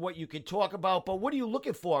work, what you could talk about, but what are you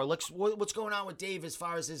looking for? What's going on with Dave as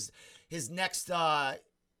far as his next,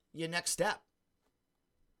 your next step?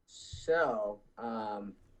 So,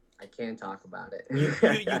 I can talk about it.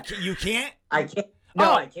 You can't? I can't.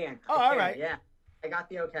 No, I can. All right. Yeah. I got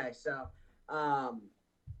the okay. So, I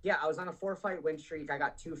was on a 4-fight win streak. I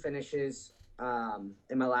got 2 finishes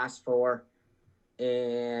in my last 4.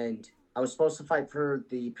 And I was supposed to fight for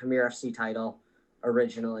the Premier FC title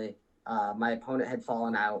originally. My opponent had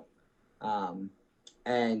fallen out.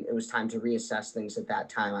 And it was time to reassess things at that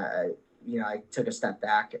time. I took a step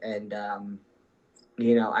back, and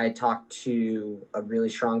I talked to a really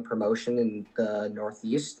strong promotion in the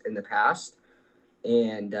Northeast in the past,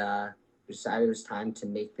 and decided it was time to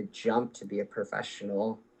make the jump to be a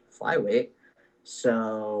professional flyweight.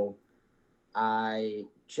 So I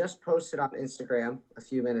just posted on Instagram a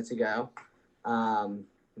few minutes ago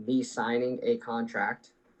me signing a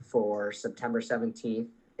contract for September 17th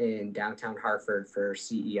in downtown Hartford for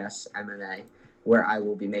CES MMA, where I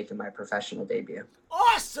will be making my professional debut.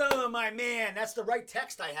 Awesome, my man. That's the right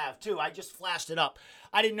text I have, too. I just flashed it up.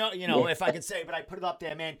 I didn't know, if I could say, but I put it up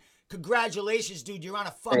there, man. Congratulations, dude. You're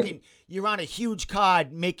on a huge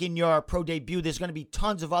card making your pro debut. There's going to be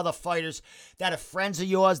tons of other fighters that are friends of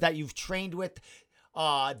yours that you've trained with.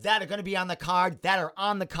 that are going to be on the card, that are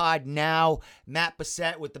on the card now. Matt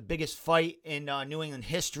Bassett with the biggest fight in New England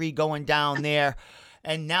history going down there.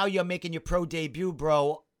 And now you're making your pro debut,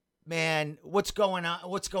 bro. Man, what's going on?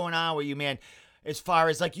 What's going on with you, man? As far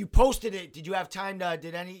as like you posted it, did you have time to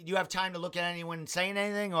do you have time to look at anyone saying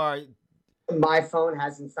anything, or My phone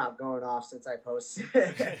hasn't stopped going off since I posted.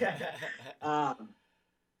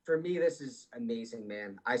 For me, this is amazing,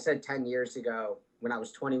 man. I said 10 years ago when I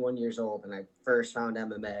was 21 years old and I first found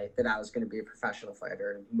MMA that I was going to be a professional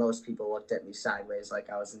fighter. And most people looked at me sideways like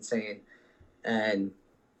I was insane. And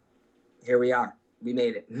here we are. We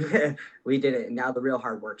made it. We did it. And now the real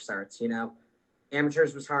hard work starts, you know.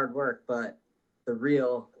 Amateurs was hard work, but the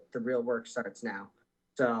real work starts now.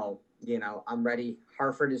 So, you know, I'm ready.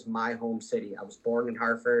 Hartford is my home city. I was born in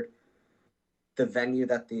Hartford. The venue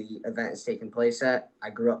that the event is taking place at, I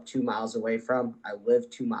grew up 2 miles away from. I live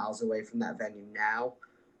 2 miles away from that venue now.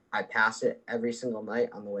 I pass it every single night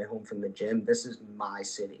on the way home from the gym. This is my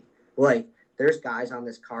city. Like, there's guys on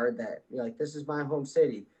this card that you're like, this is my home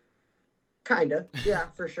city. Kind of. Yeah,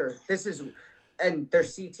 for sure. And they're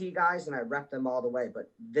CT guys, and I rep them all the way, but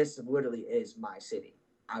this literally is my city.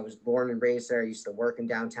 I was born and raised there. I used to work in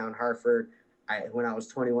downtown Hartford. When I was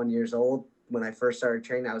 21 years old, when I first started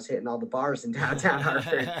training, I was hitting all the bars in downtown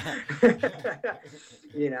Hartford.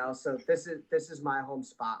 You know, so this is my home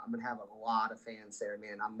spot. I'm gonna have a lot of fans there,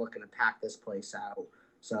 man. I'm looking to pack this place out.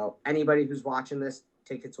 So anybody who's watching this,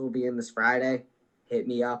 tickets will be in this Friday. Hit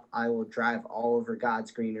me up. I will drive all over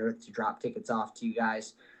God's green earth to drop tickets off to you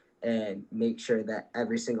guys and make sure that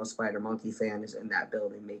every single Spider Monkey fan is in that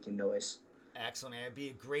building making noise. excellent, man.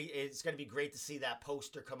 It's going to be great to see that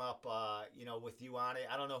poster come up, you know, with you on it.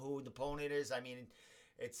 I don't know who the opponent is. I mean,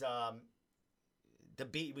 it's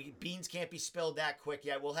beans can't be spilled that quick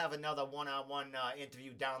yet. We'll have another one-on-one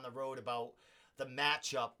interview down the road about the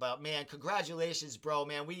matchup. But man, congratulations, bro,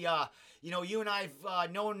 man. We you know, you and I've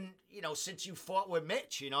known, you know, since you fought with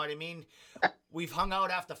Mitch, you know what I mean? We've hung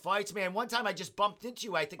out after fights, man. One time I just bumped into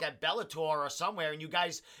you, I think at Bellator or somewhere, and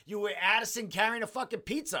you were Addison carrying a fucking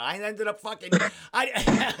pizza. I ended up fucking,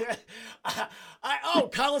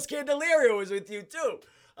 Carlos Candelario was with you too,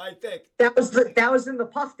 I think. That was in the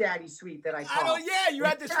Puff Daddy suite that I saw. I know, yeah, you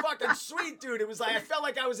had this fucking suite, dude. It was like, I felt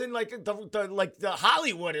like I was in like the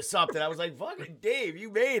Hollywood or something. I was like, fucking Dave, you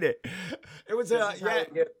made it. It was yeah.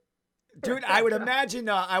 Dude, I would imagine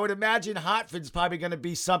Hartford's probably going to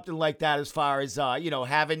be something like that as far as, you know,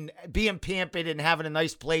 being pampered and having a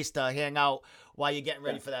nice place to hang out while you're getting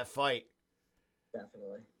ready for that fight.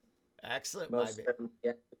 Definitely. Excellent.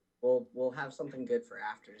 Yeah, we'll have something good for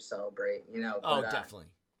after to celebrate, you know. But, definitely.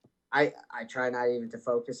 I try not even to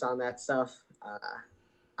focus on that stuff.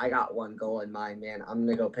 I got one goal in mind, man. I'm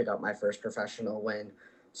going to go pick up my first professional win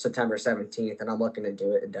September 17th, and I'm looking to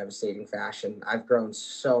do it in devastating fashion. I've grown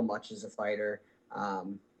so much as a fighter.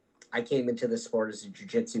 I came into the sport as a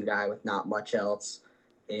jiu-jitsu guy with not much else.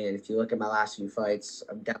 And if you look at my last few fights,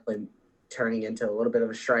 I'm definitely turning into a little bit of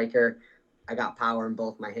a striker. I got power in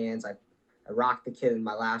both my hands. I rocked the kid in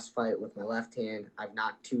my last fight with my left hand. I've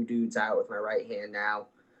knocked 2 dudes out with my right hand now,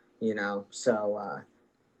 you know. So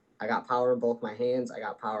I got power in both my hands, I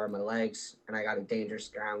got power in my legs, and I got a dangerous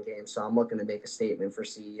ground game. So I'm looking to make a statement for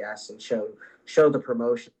CES and show the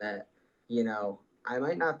promotion that, you know, I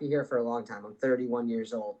might not be here for a long time. I'm 31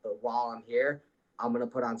 years old, but while I'm here, I'm going to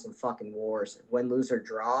put on some fucking wars. Win, lose, or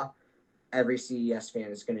draw, every CES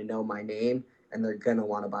fan is going to know my name, and they're going to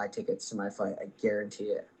want to buy tickets to my fight. I guarantee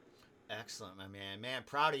it. Excellent, my man. Man,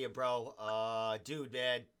 proud of you, bro. Dude,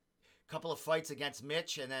 man. Couple of fights against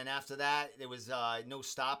Mitch, and then after that, there was no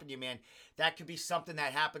stopping you, man. That could be something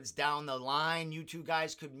that happens down the line. You two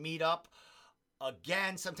guys could meet up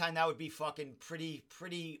again sometime. That would be fucking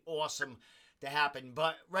pretty awesome to happen.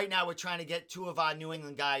 But right now, we're trying to get 2 of our New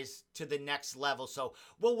England guys to the next level. So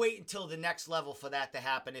we'll wait until the next level for that to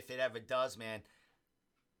happen, if it ever does, man.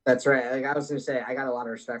 That's right. Like I was going to say, I got a lot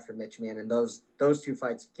of respect for Mitch, man. And those 2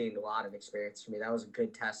 fights gained a lot of experience for me. That was a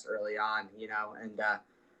good test early on, you know, and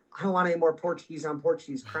I don't want any more Portuguese on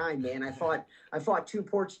Portuguese crime, man. I fought 2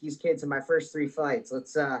 Portuguese kids in my first 3 fights.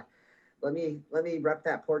 Let me rep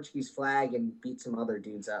that Portuguese flag and beat some other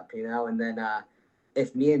dudes up, you know. And then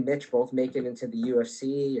if me and Mitch both make it into the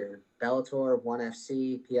UFC or Bellator, ONE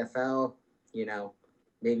FC, PFL, you know,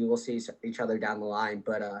 maybe we'll see each other down the line.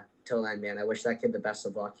 But till then, man, I wish that kid the best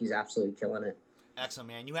of luck. He's absolutely killing it. Excellent,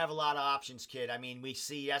 man. You have a lot of options, kid. I mean, we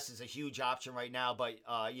see CES is a huge option right now, but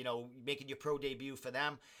you know, making your pro debut for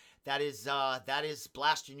them, that is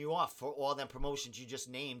blasting you off for all them promotions you just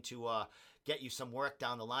named to get you some work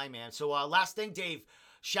down the line, man. So last thing, Dave,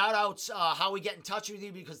 shout outs, how we get in touch with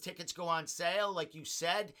you, because tickets go on sale, like you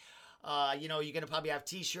said. You know, you're going to probably have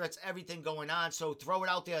T-shirts, everything going on. So throw it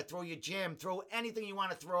out there. Throw your gym. Throw anything you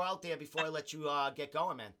want to throw out there before I let you get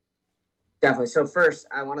going, man. Definitely. So first,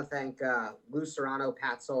 I want to thank Lou Serrano,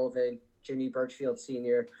 Pat Sullivan, Jimmy Birchfield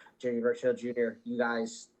Sr., Jimmy Birchfield Jr. You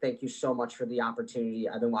guys, thank you so much for the opportunity.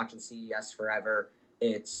 I've been watching CES forever.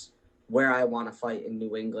 It's where I want to fight in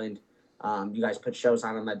New England. You guys put shows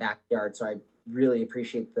on in my backyard, so I really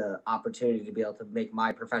appreciate the opportunity to be able to make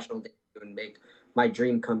my professional debut and make my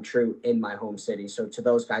dream come true in my home city. So to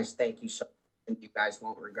those guys, thank you so much. And you guys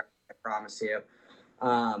won't regret it, I promise you.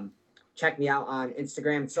 Check me out on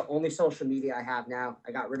Instagram. It's the only social media I have now.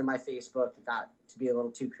 I got rid of my Facebook. It got to be a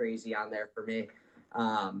little too crazy on there for me.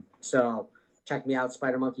 So check me out,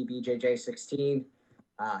 Spider Monkey BJJ16.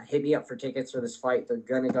 Hit me up for tickets for this fight. They're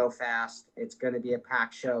going to go fast. It's going to be a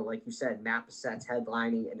packed show. Like you said, Matt Passette's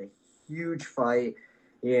headlining in a huge fight.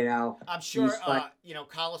 You know, I'm sure, you know,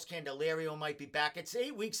 Carlos Candelario might be back. It's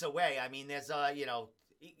 8 weeks away. I mean, there's, you know,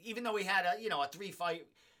 even though we had a 3-fight,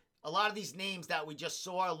 a lot of these names that we just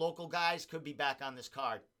saw, local guys, could be back on this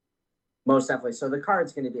card. Most definitely. So the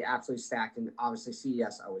card's going to be absolutely stacked, and obviously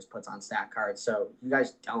CES always puts on stacked cards. So you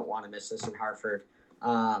guys don't want to miss this in Hartford.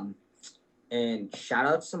 And shout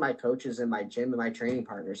outs to my coaches in my gym and my training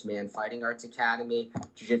partners, man. Fighting Arts Academy,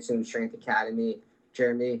 Jiu-Jitsu and Strength Academy,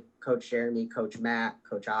 Jeremy, Coach Matt,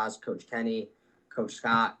 Coach Oz, Coach Kenny, Coach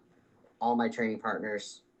Scott, all my training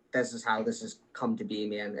partners. This is how this has come to be,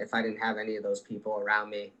 man. If I didn't have any of those people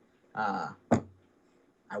around me, I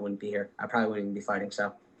wouldn't be here. I probably wouldn't even be fighting.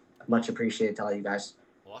 So much appreciated to all you guys.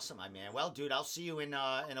 Awesome, my man. Well, dude, I'll see you in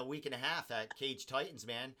a week and a half at Cage Titans,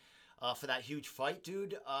 man, for that huge fight,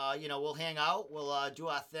 dude. You know, we'll hang out. We'll do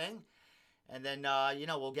our thing. And then, you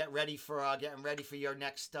know, we'll get ready for getting ready for your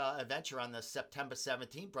next adventure on the September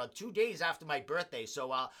 17th, bro. 2 days after my birthday.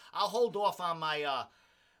 So I'll hold off on my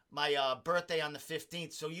my birthday on the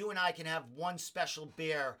 15th, so you and I can have one special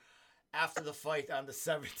beer after the fight on the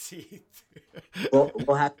 17th.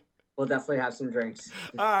 We'll definitely have some drinks.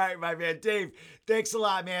 All right, my man. Dave, thanks a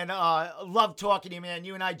lot, man. Love talking to you, man.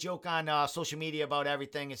 You and I joke on social media about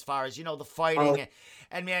everything as far as, you know, the fighting.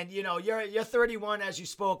 And man, you know, you're 31 as you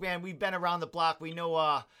spoke, man. We've been around the block. We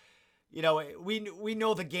know, you know, we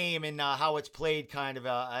know the game and how it's played kind of.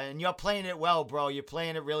 And you're playing it well, bro. You're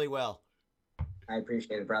playing it really well. I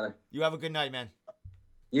appreciate it, brother. You have a good night, man.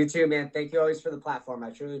 You too, man. Thank you always for the platform. I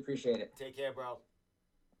truly appreciate it. Take care, bro.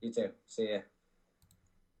 You too. See ya.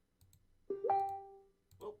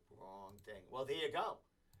 Oh, wrong thing. Well, there you go.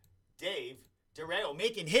 Dave Durao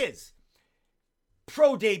making his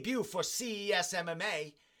pro debut for CES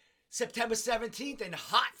MMA September 17th in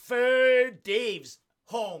Hartford, Dave's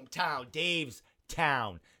hometown. Dave's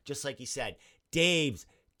town. Just like he said. Dave's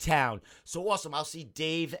town. So awesome. I'll see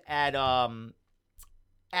Dave at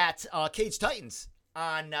Cage Titans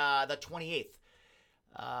on the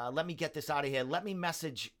 28th. Let me get this out of here. Let me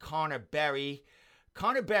message Connor Berry.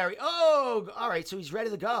 Connor Berry. Oh, all right. So he's ready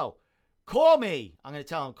to go. Call me. I'm going to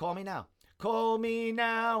tell him, call me now. Call me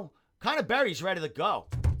now. Connor Berry's ready to go.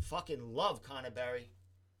 Fucking love Connor Berry.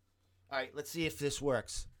 All right. Let's see if this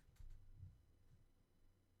works.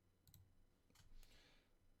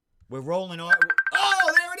 We're rolling on.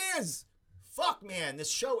 Oh, there it is. Fuck, man. This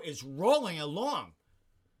show is rolling along.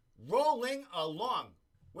 Rolling along.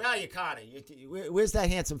 Where are you, Connor? Where's that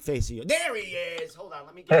handsome face of yours? There he is. Hold on.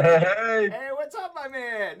 Let me get Hey. Hey, what's up, my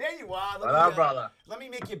man? There you are. What up, brother? Let me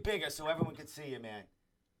make you bigger so everyone can see you, man.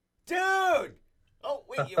 Dude! Oh,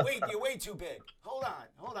 wait, you're way too big. Hold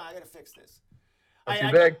on. I gotta fix this.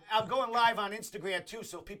 Too big? I'm going live on Instagram, too,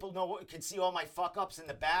 so people can see all my fuck-ups in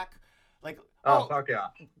the back. Like, Oh, fuck yeah.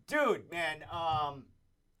 Dude, man,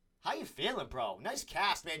 how you feeling, bro? Nice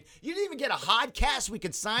cast, man. You didn't even get a hard cast we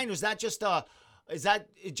could sign? Or is that just a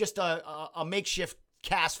makeshift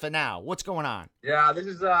cast for now? What's going on? Yeah, this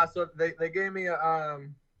is so they gave me a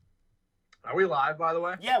are we live, by the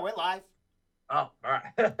way? Yeah, we're live. Oh, all right.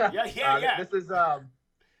 Yeah.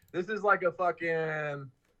 This is like a fucking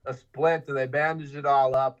a splint, and they bandaged it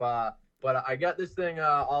all up. But I got this thing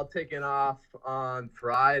all taken off on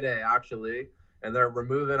Friday, actually, and they're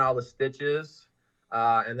removing all the stitches.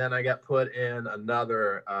 And then I got put in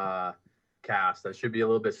another cast that should be a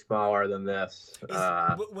little bit smaller than this.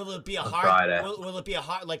 Will it be a hard? Friday. Will it be a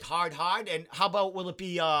hard, like hard? And how about will it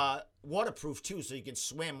be waterproof too, so you can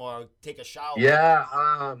swim or take a shower? Yeah,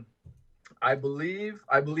 I believe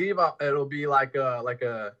it'll be like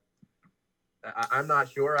a. I'm not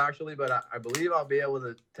sure actually, but I believe I'll be able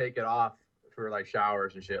to take it off for like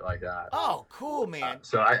showers and shit like that. Oh, cool, man.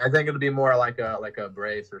 So I think it'll be more like a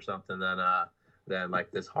brace or something than like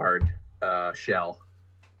this hard shell.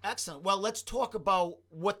 Excellent. Well, let's talk about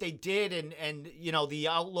what they did and the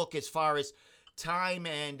outlook as far as time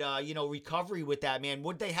and recovery with that, man.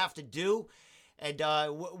 What they have to do, and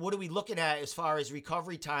what are we looking at as far as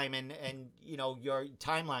recovery time and your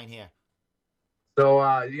timeline here?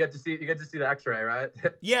 So you get to see the X-ray, right?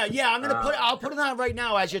 Yeah. I'll put it on right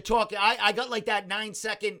now as you're talking. I got like that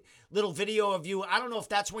 9-second little video of you. I don't know if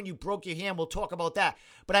that's when you broke your hand. We'll talk about that.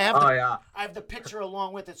 But I have the picture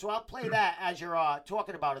along with it, so I'll play that as you're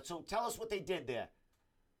talking about it. So tell us what they did there.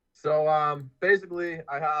 So basically,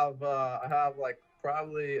 I have like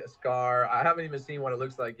probably a scar. I haven't even seen what it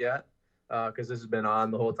looks like yet, because this has been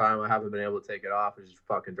on the whole time. I haven't been able to take it off. It's just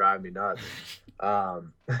fucking driving me nuts.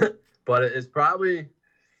 But it's probably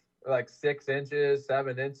like 6 inches,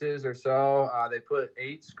 7 inches or so. They put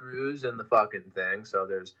 8 screws in the fucking thing, so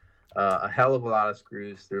there's a hell of a lot of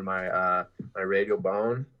screws through my my radial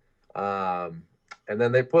bone. And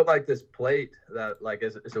then they put like this plate that like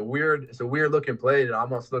it's a weird looking plate. It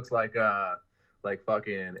almost looks like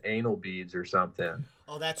fucking anal beads or something.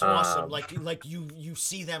 Oh, that's awesome. Like you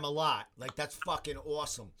see them a lot. Like, that's fucking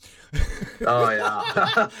awesome. Oh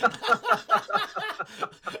yeah.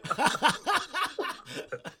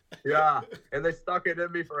 Yeah, and they stuck it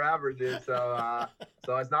in me forever, dude. So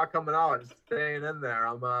it's not coming out. It's staying in there.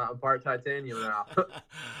 I'm part titanium now.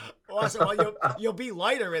 Awesome. Well, you'll be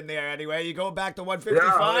lighter in there anyway. You go back to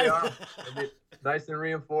 155. Yeah. It'll be nice and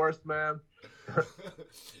reinforced, man.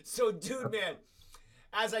 So, dude, man,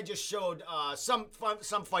 as I just showed some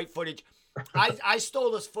fight footage, I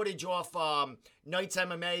stole this footage off Knights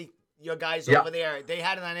MMA. Your guys over there, they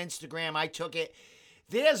had it on Instagram. I took it.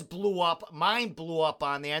 Theirs blew up. Mine blew up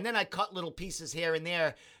on there. And then I cut little pieces here and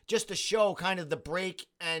there just to show kind of the break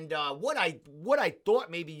and what I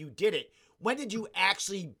thought maybe you did it. When did you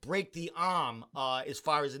actually break the arm as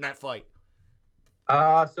far as in that fight?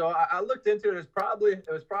 So I looked into it.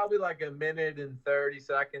 It was probably like a minute and 30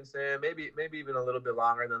 seconds in, maybe even a little bit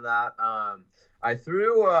longer than that. I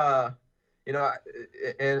threw, and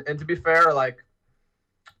to be fair,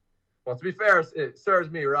 it serves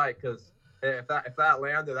me right, because if that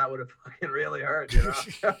landed, that would have fucking really hurt, you know.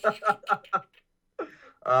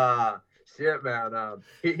 Shit, man.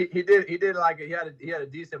 He did like he had a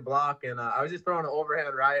decent block, and I was just throwing an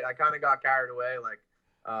overhand right. I kind of got carried away. Like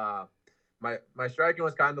my striking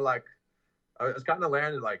was kind of like, I was kind of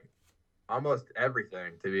landed like almost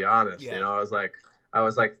everything, to be honest. Yeah. You know, I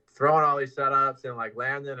was like throwing all these setups and like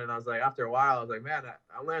landing, and I was like, after a while, I was like, man,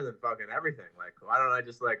 I'm landing fucking everything. Like, why don't I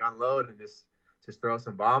just like unload and just throw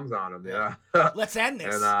some bombs on him? Yeah. Let's end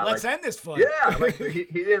this. And, Let's end this fun. Yeah, like he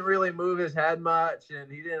didn't really move his head much,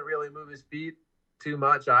 and he didn't really move his feet too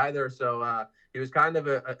much either. So he was kind of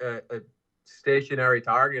a stationary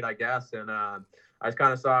target, I guess. And I just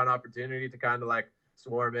kind of saw an opportunity to kind of like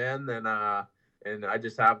swarm in, and I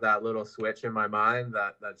just have that little switch in my mind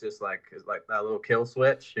that just like is like that little kill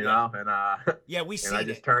switch, you know. And yeah, we see. And I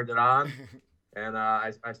just turned it on, and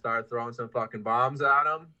I started throwing some fucking bombs at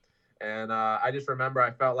him. And I just remember I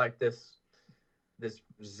felt like this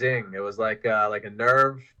zing. It was like a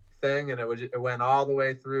nerve thing, and it went all the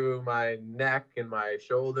way through my neck and my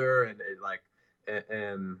shoulder, and it like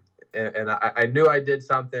and I knew I did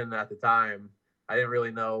something at the time. I didn't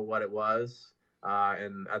really know what it was,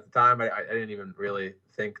 and at the time I didn't even really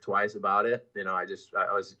think twice about it. You know, I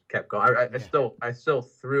was kept going. I still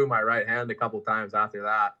threw my right hand a couple times after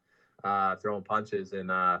that, throwing punches,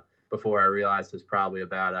 and before I realized it was probably a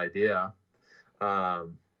bad idea.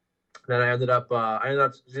 Then I ended up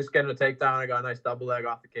just getting a takedown. I got a nice double leg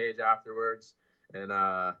off the cage afterwards. And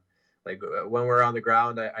like when we were on the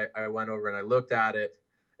ground, I went over and I looked at it,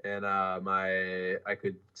 and I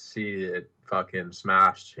could see it fucking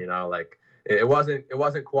smashed, you know, like it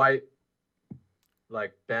wasn't quite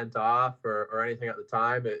like bent off or anything at the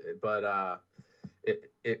time, but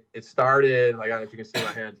it started, like, I don't know if you can see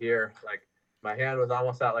my hand here, like my hand was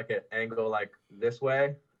almost at like an angle like this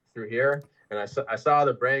way through here, and I saw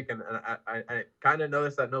the break, and I kind of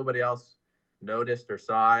noticed that nobody else noticed or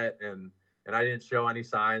saw it, and I didn't show any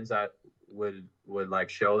signs that would like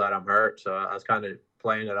show that I'm hurt, so I was kind of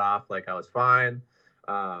playing it off like I was fine.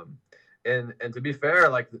 And to be fair,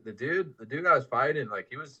 like the dude I was fighting, like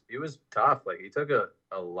he was tough. Like he took a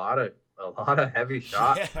lot of heavy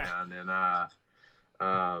shots, man. And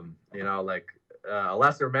you know, like a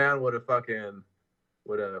lesser man would have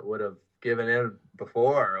given in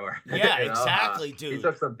before, or yeah, you know? Exactly, dude. He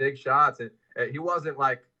took some big shots, and he wasn't.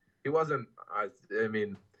 I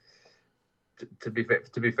mean, to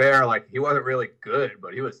be fair, like he wasn't really good,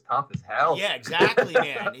 but he was tough as hell. Yeah, exactly,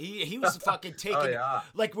 man. He was fucking taking. Oh, yeah.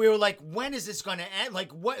 Like we were like, when is this gonna end?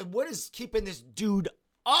 Like what is keeping this dude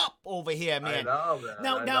up over here, man. I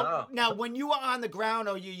know, man. Now, when you were on the ground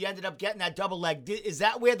or you ended up getting that double leg, is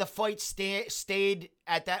that where the fight stayed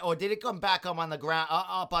at that, or did it come back up on the ground,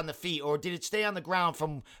 up on the feet, or did it stay on the ground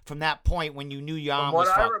from that point when you knew your arm was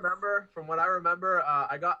fucked? From what I remember,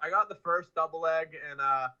 I got the first double leg,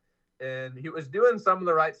 and he was doing some of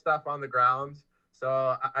the right stuff on the ground.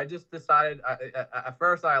 So I just decided, at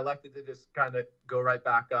first I elected to just kind of go right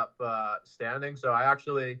back up standing. So I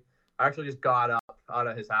actually just got up out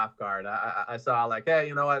of his half guard. I saw like, hey,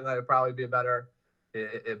 you know what? That'd probably be a better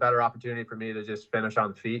opportunity for me to just finish on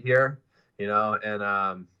the feet here, you know,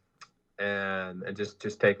 and just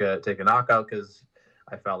take a knockout, because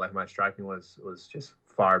I felt like my striking was just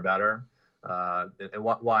far better. And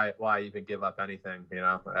why even give up anything, you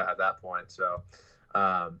know, at that point? So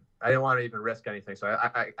I didn't want to even risk anything. So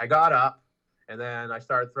I got up, and then I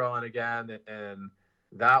started throwing again, and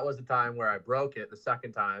that was the time where I broke it the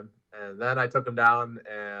second time. And then I took him down,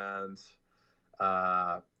 and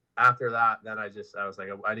after that, then I was like,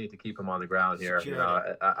 I need to keep him on the ground here. You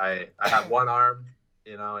know, I have one arm,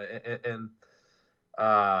 you know, and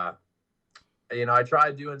you know, I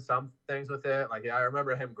tried doing some things with it. Like, I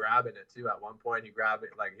remember him grabbing it too. At one point, he grabbed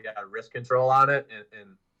it, like he had wrist control on it,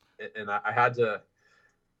 and I had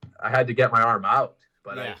to get my arm out,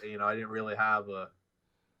 but I didn't really have a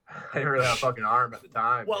fucking arm at the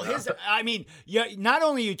time. Well, you're not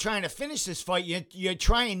only are you trying to finish this fight, you're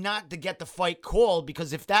trying not to get the fight called,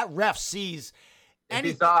 because if that ref sees if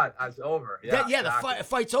he saw it, it's over. Yeah, exactly. The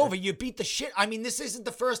fight's over. You beat the shit. I mean, this isn't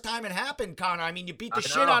the first time it happened, Connor. I mean, you beat the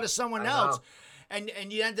shit out of someone else, and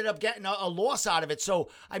you ended up getting a loss out of it. So,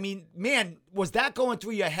 I mean, man, was that going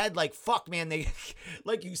through your head? Like, fuck, man, they,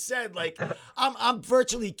 like you said, like, I'm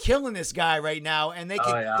virtually killing this guy right now, and they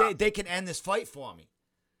can end this fight for me.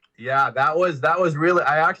 Yeah, that was really.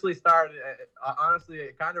 I actually started. Honestly,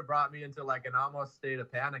 it kind of brought me into like an almost state of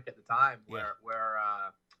panic at the time, where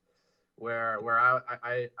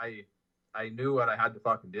I knew what I had to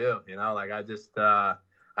fucking do. You know, like I just I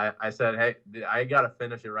said, hey, I gotta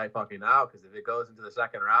finish it right fucking now, because if it goes into the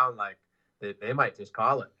second round, like they might just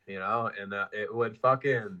call it. You know, and it would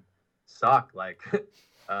fucking suck. Like, you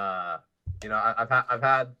know, I've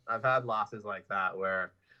had losses like that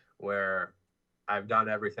where I've done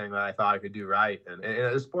everything that I thought I could do right, and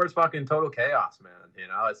the sport's fucking total chaos, man. You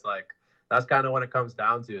know, it's like that's kind of what it comes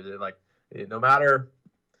down to. Like, no matter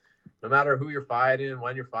who you're fighting,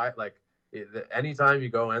 when you're fighting, like anytime you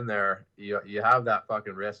go in there, you have that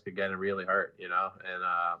fucking risk of getting really hurt, you know.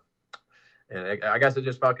 And I guess it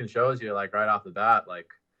just fucking shows you, like, right off the bat, like,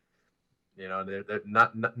 you know,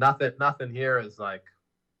 nothing here is like.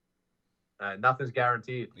 Nothing's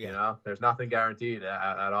guaranteed, you know. There's nothing guaranteed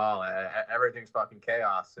at all. Everything's fucking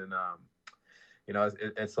chaos, and you know,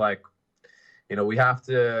 it's like, you know, we try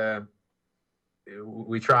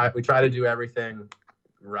to do everything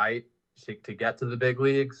right to get to the big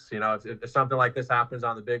leagues. You know, if something like this happens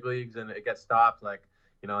on the big leagues and it gets stopped, like,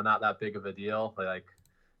 you know, not that big of a deal, like,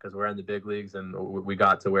 because we're in the big leagues and we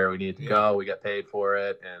got to where we need to go. We get paid for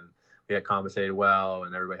it, and we get compensated well,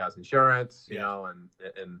 and everybody has insurance, you know, and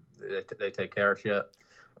they take care of shit.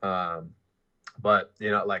 But,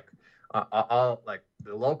 you know, like, all like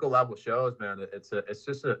the local level shows, man, it's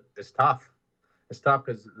tough. It's tough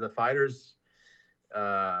because the fighters,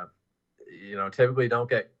 you know, typically don't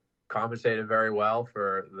get compensated very well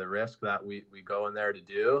for the risk that we go in there to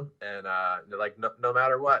do. And like, no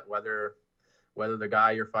matter what, whether the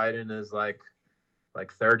guy you're fighting is like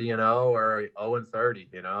 30-0 or 0-30,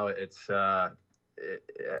 you know, it's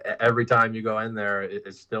every time you go in there,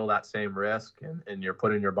 it's still that same risk, and you're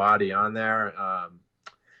putting your body on there,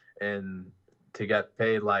 and to get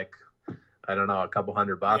paid like, I don't know, a couple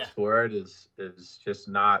 $100 for it is just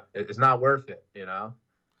not, it's not worth it, you know.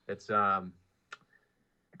 It's I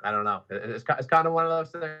don't know, it's kind of one of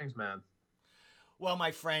those things, man. Well,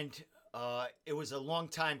 my friend, it was a long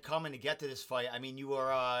time coming to get to this fight. I mean, you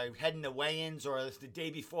were heading to weigh-ins, or the day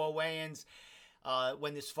before weigh-ins,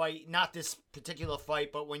 when this fight, not this particular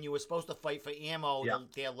fight, but when you were supposed to fight for Ammo,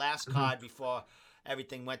 their last card before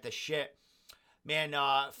everything went to shit. Man,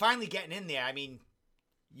 finally getting in there. I mean,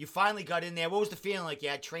 you finally got in there. What was the feeling like? You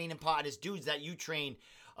had training partners, dudes that you train,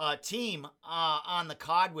 team on the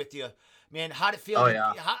card with you. Man, how'd it feel?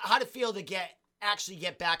 How'd it feel to actually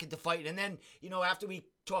get back into fighting? And then, you know, after we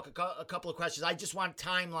talk a couple of questions, I just want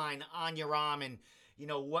timeline on your arm, and you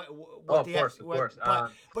know what of course.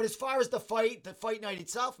 But as far as the fight night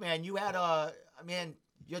itself, man, you had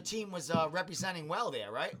your team was representing well there,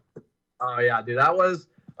 right? Oh yeah, dude, that was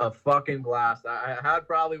a fucking blast. I had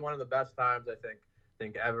probably one of the best times I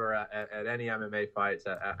think ever at any MMA fights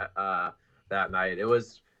at that night. It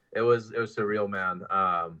was it was surreal, man.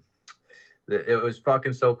 It was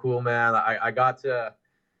fucking so cool, man. I got to,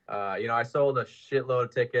 I sold a shitload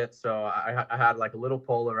of tickets, so I had like a little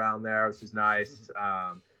pole around there, which is nice.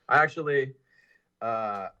 I actually,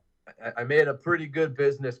 I made a pretty good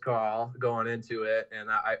business call going into it, and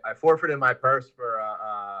I forfeited my purse for,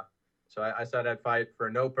 so I said I'd fight for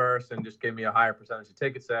no purse and just give me a higher percentage of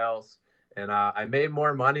ticket sales. And I made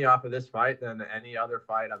more money off of this fight than any other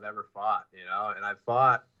fight I've ever fought, and I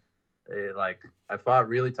fought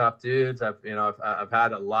really tough dudes. I've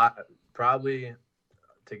had a lot, probably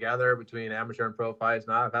together between amateur and pro fights.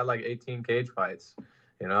 Now I've had like 18 cage fights,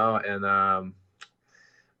 and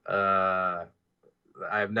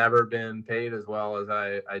I've never been paid as well as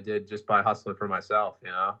I did just by hustling for myself,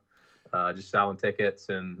 just selling tickets,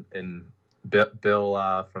 and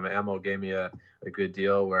Bill from Ammo gave me a good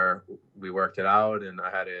deal where we worked it out, and I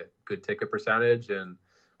had a good ticket percentage, and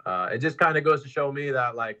it just kind of goes to show me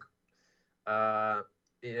that like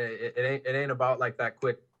it ain't about like that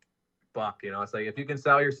quick buck, It's like if you can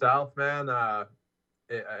sell yourself, man,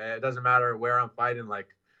 it doesn't matter where I'm fighting, like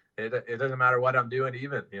it doesn't matter what I'm doing,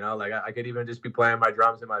 even, like I could even just be playing my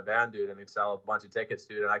drums in my band, dude, and I'd sell a bunch of tickets,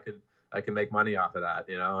 dude, and I can make money off of that,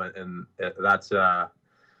 and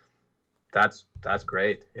that's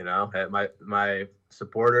great, my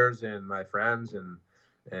supporters and my friends and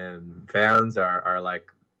fans are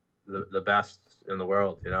like the best in the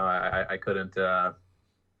world. I couldn't, I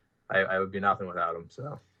would be nothing without them.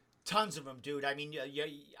 So tons of them, dude. I mean,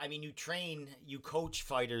 you train, you coach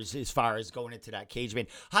fighters as far as going into that cage. Man,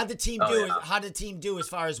 how'd the team do? Yeah. How'd the team do as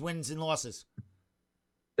far as wins and losses?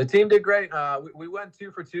 The team did great. We went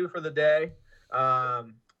 2 for 2 for the day,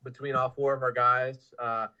 between all 4 of our guys.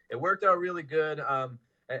 It worked out really good.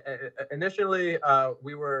 Initially,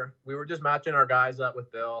 we were just matching our guys up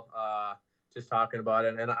with Bill, just talking about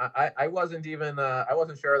it, and I wasn't even I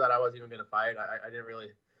wasn't sure that I was even going to fight. I didn't really,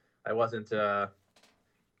 I wasn't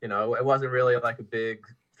it wasn't really like a big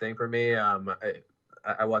thing for me.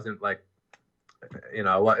 I wasn't like,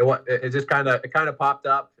 it just kind of popped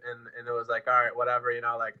up, and it was like, all right, whatever,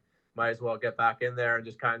 like might as well get back in there and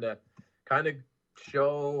just kind of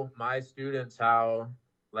show my students how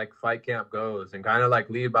like fight camp goes, and kind of like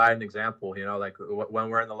lead by an example, like when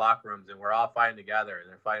we're in the locker rooms and we're all fighting together and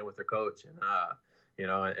they're fighting with their coach, and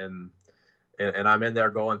and I'm in there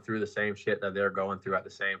going through the same shit that they're going through at the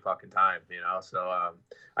same fucking time, so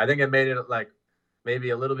I think it made it like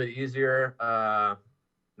maybe a little bit easier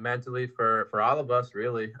mentally for all of us,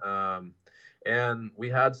 really. And we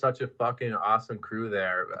had such a fucking awesome crew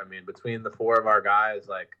there. I mean, between the 4 of our guys,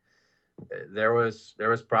 like there was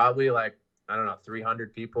probably like, I don't know,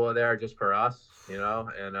 300 people there just for us,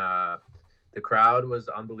 and the crowd was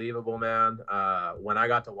unbelievable, man. When I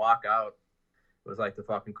got to walk out, it was like the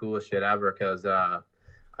fucking coolest shit ever, because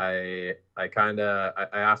I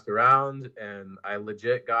asked around, and I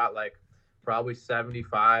legit got like probably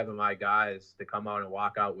 75 of my guys to come out and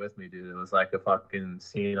walk out with me, dude. It was like a fucking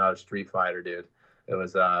scene out of Street Fighter, dude. It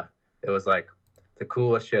was like the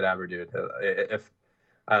coolest shit ever, dude. If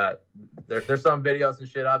there's some videos and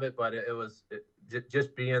shit of it, but it was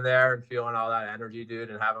just being there and feeling all that energy, dude,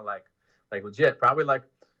 and having like legit probably like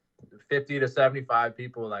 50 to 75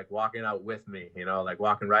 people like walking out with me, like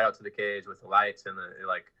walking right out to the cage with the lights, and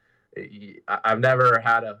I've never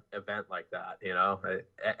had an event like that,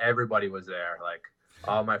 everybody was there, like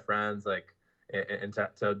all my friends, like, and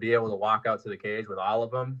to be able to walk out to the cage with all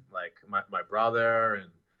of them, like my brother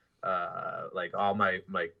and like all my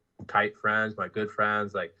tight friends, my good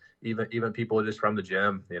friends, like even people just from the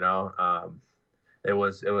gym, it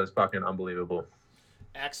was fucking unbelievable.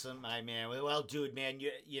 Excellent, my man. Well, dude, man,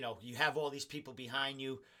 you have all these people behind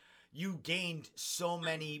you. You gained so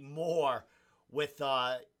many more with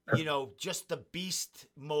just the beast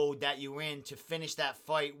mode that you were in to finish that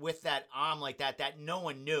fight with that arm like that no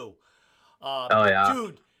one knew. Oh yeah,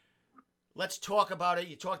 dude. Let's talk about it.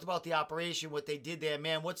 You talked about the operation, what they did there,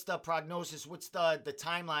 man. What's the prognosis? What's the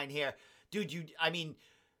timeline here, dude?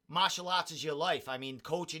 Martial arts is your life. I mean,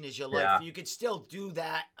 coaching is your life. Yeah. You could still do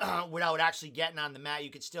that without actually getting on the mat. You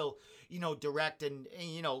could still, direct and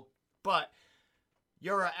but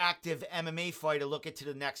you're an active MMA fighter looking to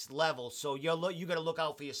the next level. So you got to look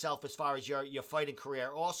out for yourself as far as your fighting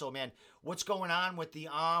career. Also, man, what's going on with the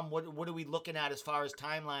arm? What are we looking at as far as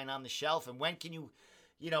timeline on the shelf? And when can you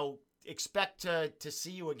expect to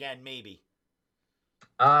see you again, maybe?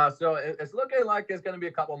 So it's looking like it's going to be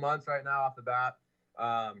a couple months right now off the bat.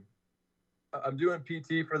 I'm doing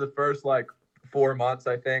PT for the first like 4 months,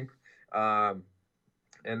 I think. And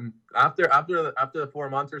after the 4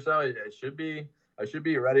 months or so, I should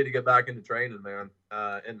be ready to get back into training, man.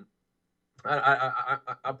 And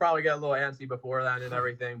I'll probably get a little antsy before then and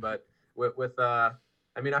everything, but with I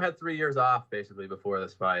mean, I had 3 years off basically before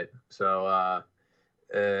this fight, so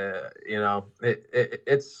you know,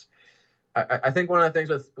 it's. I think one of the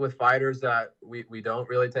things with fighters that we don't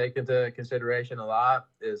really take into consideration a lot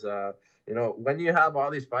is you know, when you have all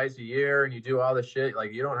these fights a year and you do all this shit,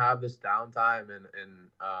 like you don't have this downtime and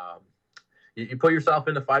you put yourself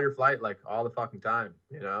into fight or flight like all the fucking time,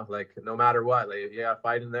 you know, like no matter what, like you got a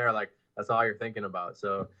fight in there, like that's all you're thinking about.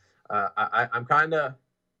 So I'm kind of,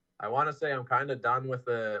 I want to say I'm kind of done with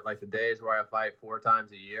the days where I fight 4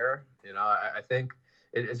 times a year. You know, I think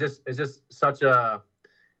it's just such a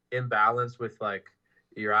imbalance with like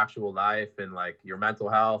your actual life and like your mental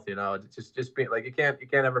health. You know, just be like you can't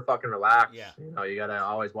ever fucking relax. Yeah. You know, you gotta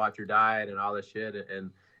always watch your diet and all this shit,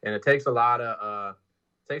 and it takes a lot of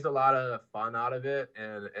fun out of it,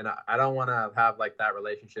 and I don't want to have like that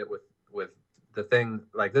relationship with the thing.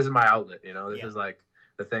 Like this is my outlet. You know, this is like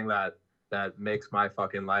the thing that makes my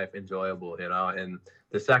fucking life enjoyable. You know, and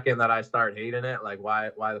the second that I start hating it, like why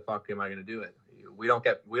the fuck am I gonna do it? We don't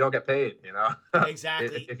get paid, you know.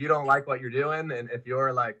 Exactly. If you don't like what you're doing, and if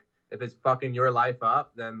you're like, if it's fucking your life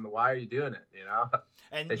up, then why are you doing it? You know,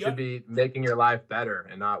 And it should be making your life better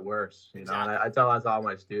and not worse. You know, and I tell that to all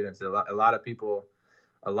my students. A lot of people,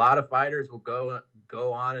 a lot of fighters will go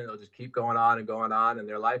on and they'll just keep going on and going on, and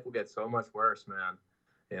their life will get so much worse, man.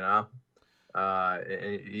 You know.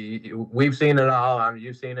 We've seen it all. I mean,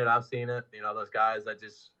 you've seen it. I've seen it. You know, those guys that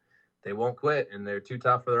just they won't quit and they're too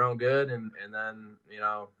tough for their own good, and then you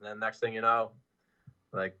know, then next thing you know,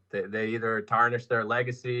 like they either tarnish their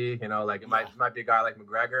legacy. You know, like it might be a guy like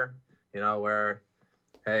McGregor. You know, where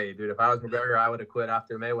hey, dude, if I was McGregor, I would have quit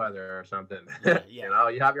after Mayweather or something. You know,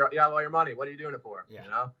 you have all your money. What are you doing it for? You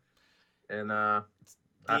know, and I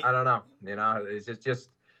don't know. You know, it's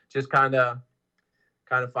just kind of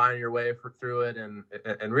finding your way through it,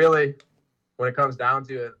 and really, when it comes down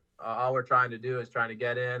to it, all we're trying to do is trying to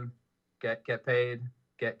get in, get paid,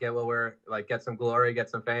 get what we're like, get some glory, get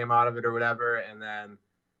some fame out of it or whatever, and then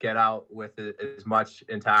get out with it as much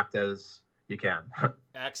intact as you can.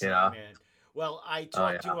 Excellent, you know? man. Well, I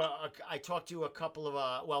talked to a couple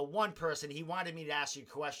of one person. He wanted me to ask you a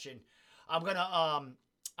question. I'm gonna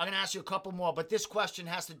ask you a couple more, but this question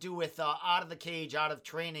has to do with out of the cage, out of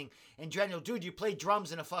training in general. Dude, you play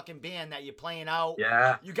drums in a fucking band that you're playing out.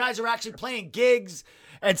 Yeah. You guys are actually playing gigs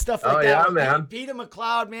and stuff like that. Yeah, man. Peter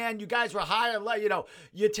McLeod, man, you guys were hired. You know,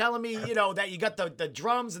 you're telling me, you know, that you got the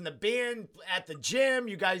drums and the band at the gym.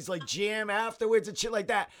 You guys like jam afterwards and shit like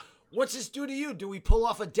that. What's this do to you? Do we pull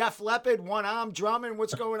off a Def Leppard, one arm drumming?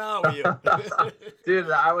 What's going on with you? Dude,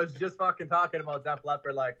 I was just fucking talking about Def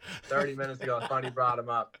Leppard like 30 minutes ago. It's funny you brought him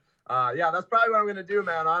up. Yeah, that's probably what I'm going to do,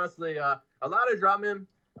 man. Honestly, a lot of drumming,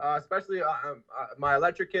 especially my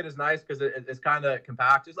electric kit is nice because it's kind of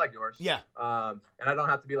compact, just like yours. Yeah. And I don't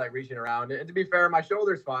have to be like reaching around. And to be fair, my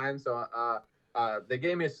shoulder's fine. So they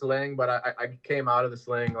gave me a sling, but I came out of the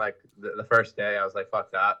sling like the first day. I was like, fuck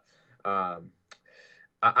that.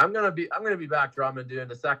 I'm gonna be back drumming, dude.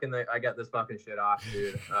 The second that I get this fucking shit off,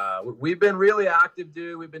 dude. We've been really active,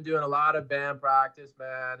 dude. We've been doing a lot of band practice,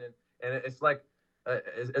 man, and it's like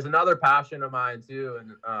it's another passion of mine too, and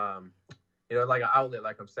you know, like an outlet,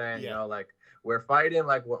 like I'm saying, you know, like we're fighting,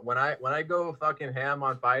 like when I go fucking ham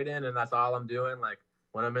on fighting, and that's all I'm doing, like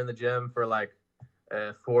when I'm in the gym for like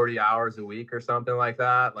 40 hours a week or something like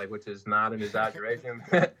that, like which is not an exaggeration.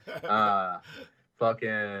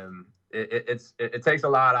 Fucking. It takes a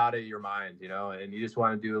lot out of your mind, you know, and you just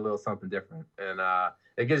want to do a little something different, and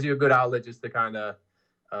it gives you a good outlet just to kind of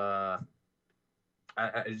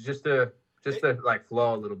just to like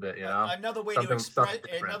flow a little bit, you know. Another way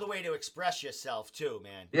to express yourself too,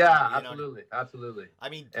 man. Yeah, absolutely. I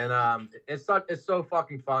mean, and it's so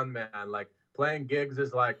fucking fun, man. Like playing gigs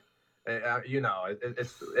is like, you know,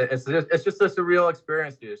 it's just a surreal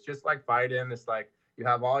experience, dude. It's just like fighting. It's like you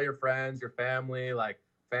have all your friends, your family, like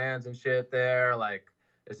fans and shit there. Like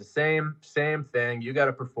it's the same thing. You got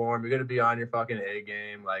to perform. You got to be on your fucking A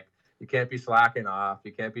game. Like you can't be slacking off.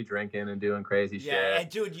 You can't be drinking and doing crazy shit. Yeah, and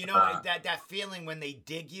dude, you know that feeling when they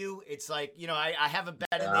dig you. It's like, you know, I haven't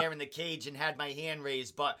been in there in the cage and had my hand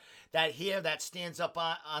raised, but that hair that stands up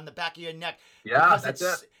on the back of your neck. Yeah, that's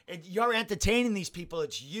it. You're entertaining these people.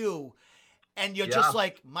 It's you. And you're just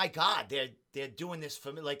like, my God, they're doing this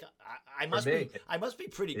for me. Like I must be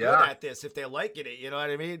pretty good at this if they're liking it. You know what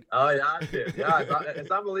I mean? Oh yeah, dude. Yeah,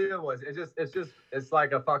 it's unbelievable. It's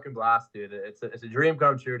like a fucking blast, dude. It's a dream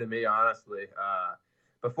come true to me, honestly.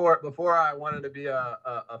 Before I wanted to be a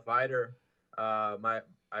fighter, I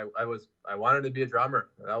wanted to be a drummer.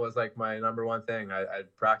 That was like my number one thing. I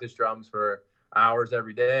practiced drums for hours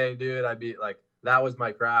every day, dude. I'd be like, that was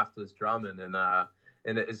my craft, was drumming. And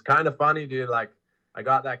it's kind of funny, dude. Like, I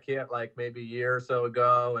got that kit like maybe a year or so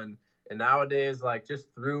ago, and nowadays, like, just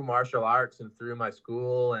through martial arts and through my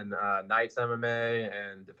school and Knights MMA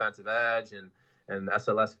and Defensive Edge and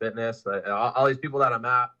SLS Fitness, like, all these people that I'm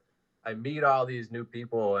at, I meet all these new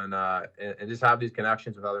people and just have these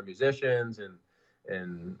connections with other musicians,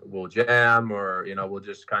 and we'll jam, or we'll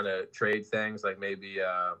just kind of trade things. Like, maybe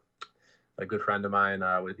a good friend of mine,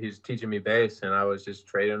 he's teaching me bass, and I was just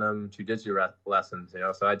trading him jiu-jitsu lessons.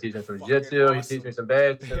 So I teach him some jiu-jitsu, awesome. He teach me some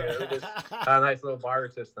bass, and we just had a nice little barter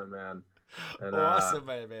system, man. And awesome,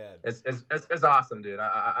 man. It's awesome, dude.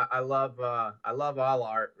 I love all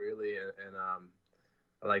art, really, and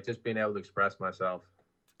I like just being able to express myself.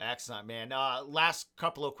 Excellent, man. Last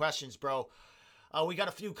couple of questions, bro. We got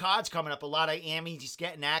a few cards coming up. A lot of AMI just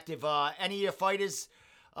getting active. Any of your fighters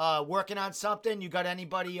working on something? You got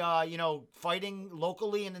anybody, fighting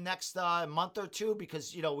locally in the next month or two?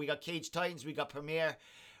 Because, we got Cage Titans, we got Premier,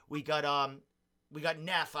 we got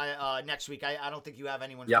Neff next week. I don't think you have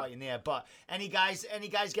anyone fighting there. But any guys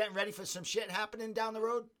getting ready for some shit happening down the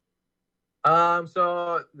road?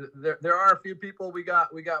 So there are a few people we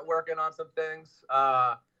got working on some things.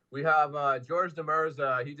 We have George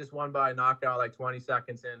Demers. He just won by knockout, like 20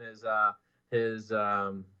 seconds in his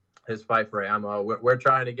fight for ammo. We're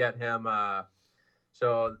trying to get him.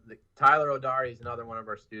 So Tyler O'Dari is another one of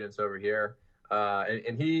our students over here,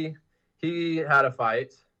 and he had a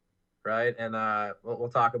fight, right? And we'll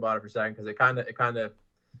talk about it for a second, because it kind of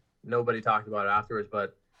nobody talked about it afterwards.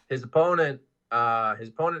 But his opponent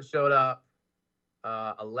showed up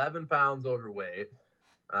 11 pounds overweight.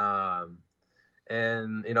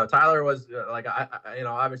 And Tyler was like, I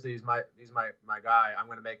obviously he's my guy. I'm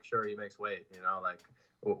gonna make sure he makes weight. Like,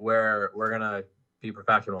 we're gonna be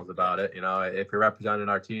professionals about it. If you're representing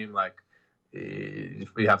our team, like,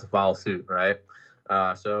 we have to follow suit, right?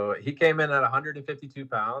 So he came in at 152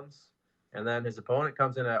 pounds, and then his opponent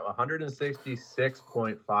comes in at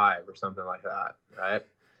 166.5 or something like that, right?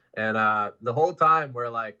 And the whole time we're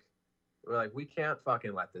like, we can't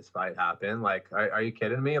fucking let this fight happen. Like, are you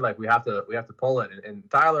kidding me? Like, we have to pull it. And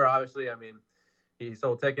Tyler, obviously, I mean, he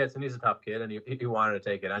sold tickets, and he's a tough kid, and he wanted to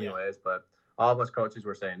take it anyways. Yeah. But all of us coaches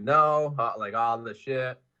were saying no, like, all this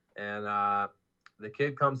shit. And the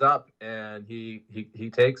kid comes up, and he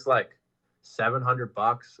takes like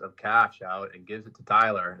 $700 of cash out and gives it to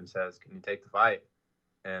Tyler and says, "Can you take the fight?"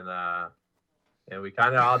 And we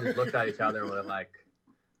kind of all just looked at each other, and we're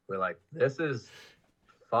like, this is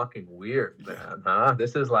fucking weird, man. Huh?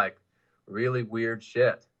 This is like really weird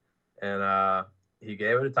shit. And he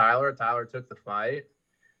gave it to Tyler. Tyler took the fight,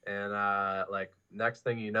 and like, next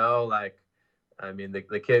thing you know, like, I mean,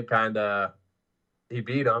 the kid kind of, he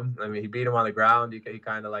beat him. I mean, he beat him on the ground. He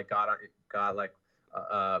kind of like got like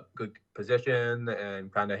a good position,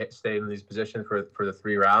 and kind of stayed in these positions for the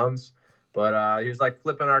 3 rounds. But he was like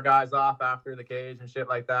flipping our guys off after the cage and shit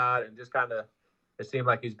like that, and just kind of, it seemed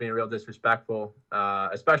like he's being real disrespectful,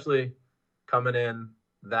 especially coming in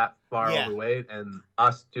that far overweight, and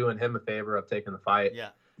us doing him a favor of taking the fight. Yeah.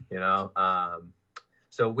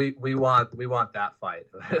 So we want that fight.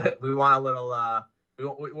 We want a little.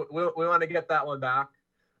 We want to get that one back.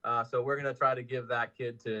 So we're gonna try to give that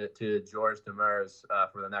kid to George Demers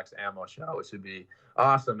for the next ammo show, which would be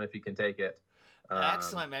awesome if he can take it.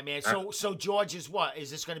 Excellent, man. So George is what?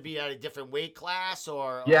 Is this going to be at a different weight class,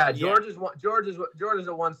 or? Yeah, George is a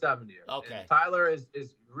 170er. Okay. And Tyler is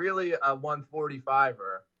really a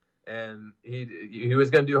 145er, and he was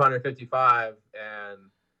going to do 155,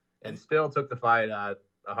 and still took the fight at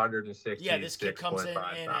 160. Yeah, this kid comes in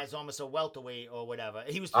as almost a welterweight or whatever.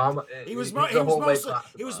 He was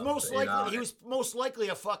most likely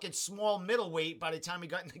a fucking small middleweight by the time he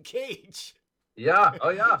got in the cage. Yeah.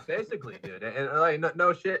 Oh yeah. Basically, dude. And like,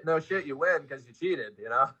 no shit, you win because you cheated.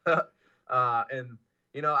 And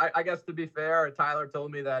I guess, to be fair, Tyler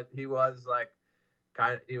told me that he was like,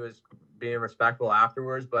 he was being respectful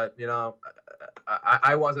afterwards, but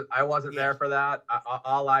I wasn't there for that.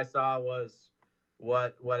 All I saw was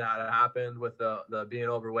what had happened with the being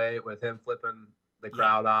overweight, with him flipping the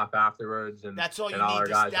crowd off afterwards, and that's all you need.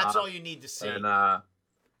 That's all you need to see. And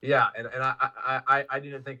yeah, and I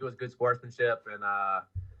didn't think it was good sportsmanship, and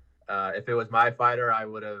if it was my fighter, I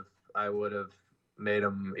would have made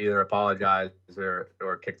him either apologize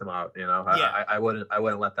or kicked him out. I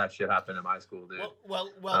wouldn't let that shit happen in my school, dude. Well,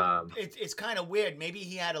 it's kind of weird. Maybe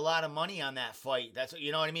he had a lot of money on that fight. That's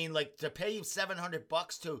what I mean. Like, to pay him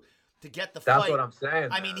 $700 to get the fight. That's what I'm saying.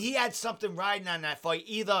 I mean, he had something riding on that fight.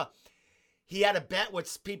 Either he had a bet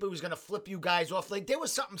with people who was going to flip you guys off. Like, there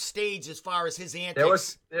was something staged as far as his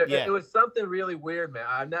antics. It was something really weird, man.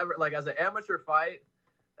 I never, like, as an amateur fight,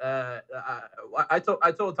 I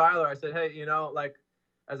told Tyler, I said, hey, like,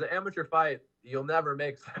 as an amateur fight, you'll never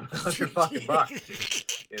make 700 fucking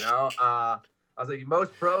bucks. I was like,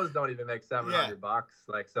 most pros don't even make 700 bucks.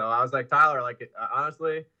 Like, so I was like, Tyler, like,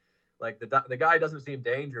 honestly, like, the guy doesn't seem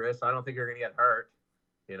dangerous. I don't think you're gonna get hurt.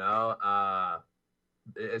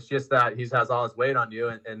 It's just that he has all his weight on you,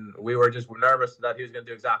 and we were just nervous that he was going to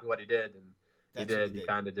do exactly what he did, and he did. He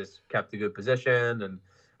kind of just kept a good position, and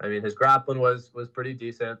I mean, his grappling was pretty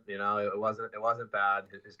decent. It wasn't bad.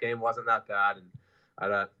 His game wasn't that bad, and I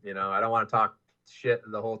don't want to talk shit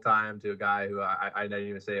the whole time to a guy who I didn't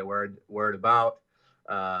even say a word about,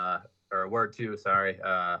 or a word to. Sorry.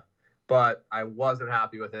 But I wasn't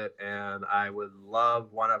happy with it, and I would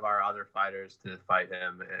love one of our other fighters to fight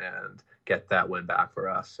him and get that win back for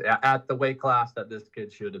us at the weight class that this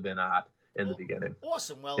kid should have been at in the beginning.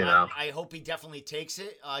 Awesome. Well, I hope he definitely takes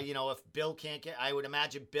it. If Bill can't get, I would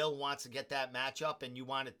imagine Bill wants to get that matchup, and you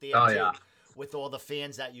want it there too, with all the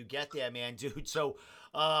fans that you get there, man, dude. So,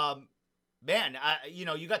 man,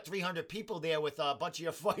 you got 300 people there with a bunch of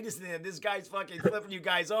your fighters there. This guy's fucking flipping you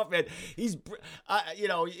guys off, man. He's,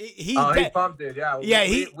 he's pumped, dude. Yeah,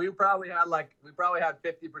 we probably had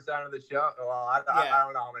 50% of the show. Well, I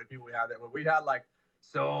don't know how many people we had there, but we had like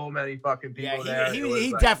so many fucking people there.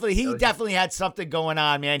 He definitely had something going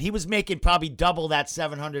on, man. He was making probably double that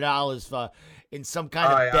 $700 in some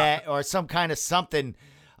kind of bet or some kind of something.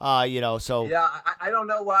 So yeah, I don't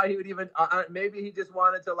know why he would even. Maybe he just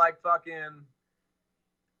wanted to like fucking.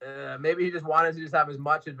 Maybe he just wanted to just have as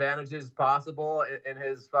much advantages as possible in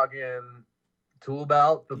his fucking tool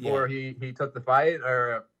belt before he took the fight,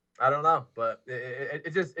 or I don't know. But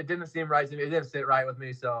it didn't seem right to me. It didn't sit right with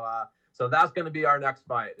me. So that's going to be our next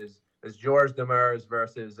fight is George Demers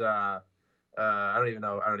versus. I don't even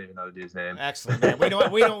know the dude's name. Excellent, man. We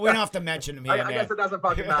don't have to mention him here, man. I guess it doesn't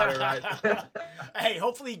fucking matter, right? Hey,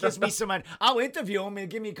 hopefully he gives me some money. I'll interview him and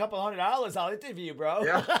give me a couple $100. I'll interview you, bro.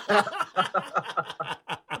 Yeah.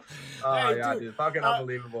 Hey, dude, fucking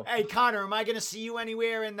unbelievable. Hey, Connor, am I gonna see you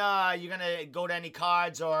anywhere? And you're gonna go to any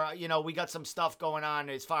cards, or we got some stuff going on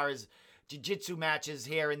as far as jiu-jitsu matches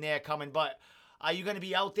here and there coming, but. Are you going to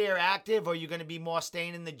be out there active, or are you going to be more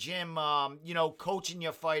staying in the gym, coaching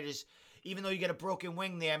your fighters? Even though you get a broken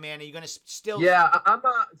wing there, man, are you going to still? Yeah, I'm.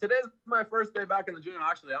 Today's my first day back in the gym.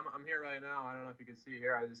 Actually, I'm here right now. I don't know if you can see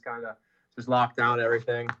here. I just kind of locked down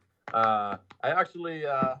everything. I actually,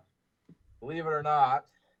 believe it or not,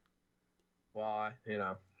 well,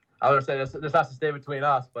 I was gonna say this has to stay between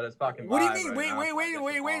us, but it's fucking. What do you mean? Wait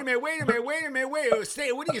a minute.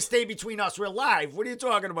 Stay. What do you stay between us? We're live. What are you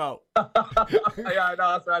talking about? Yeah, I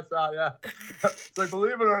know. That's what I saw. Yeah. So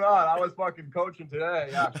believe it or not, I was fucking coaching today.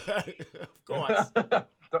 Yeah. Of course.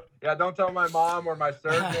 Yeah. Don't tell my mom or my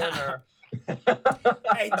surgeon or.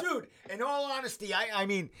 Hey, dude. In all honesty, I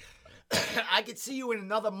mean, I could see you in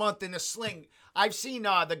another month in a sling. I've seen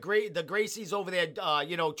the Gracies over there,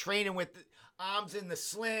 training with. Arms in the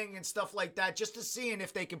sling and stuff like that, just to seeing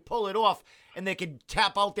if they can pull it off and they can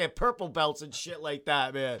tap out their purple belts and shit like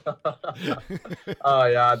that, man. Oh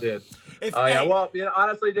yeah, I did. Yeah. Well,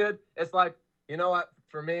 honestly, dude, it's like, you know what?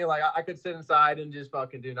 For me, like I could sit inside and just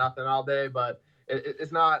fucking do nothing all day, but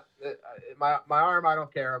it's not my arm. I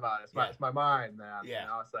don't care about it. It's my mind, man. Yeah.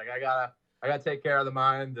 It's like I gotta take care of the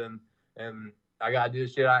mind, and I gotta do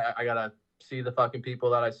shit. I gotta see the fucking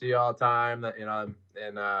people that I see all the time. That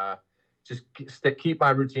and just keep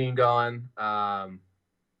my routine going, and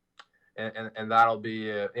that'll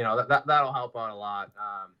be that'll help out a lot.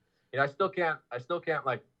 I still can't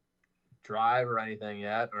like drive or anything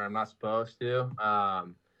yet, or I'm not supposed to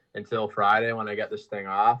until Friday when I get this thing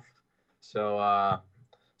off. So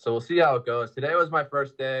we'll see how it goes. Today was my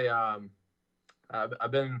first day.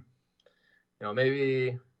 I've been,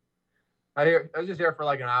 maybe. I was just here for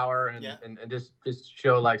like an hour and just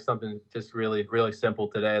show like something just really, really simple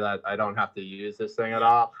today that I don't have to use this thing at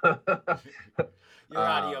all. You're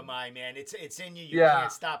out of your mind, man. It's in you. You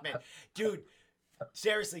can't stop, man. Dude,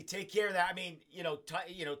 seriously, take care of that. I mean,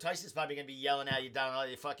 Tyson's probably going to be yelling at you down.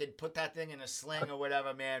 You fucking put that thing in a sling or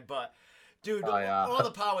whatever, man. But, dude, all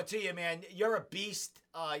the power to you, man. You're a beast.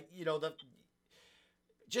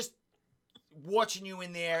 Just watching you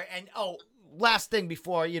in there. And, last thing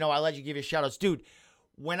before, I let you give your shout outs. Dude,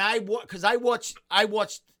 when I watched,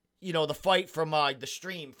 the fight from the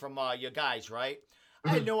stream from your guys, right? I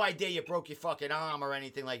had no idea you broke your fucking arm or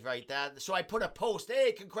anything like that. So I put a post,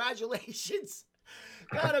 hey, congratulations.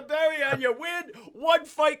 Gotta bury on your win, one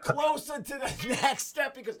fight closer to the next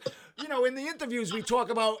step. Because, in the interviews we talk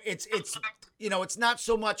about it's not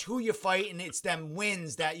so much who you fight, and it's them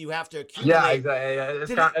wins that you have to accumulate. Yeah, exactly. Yeah,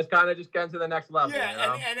 it's kind of just getting to the next level.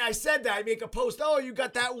 Yeah, and I said that. I make a post, oh, you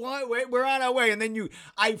got that one, we're on our way. And then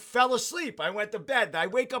I fell asleep. I went to bed. I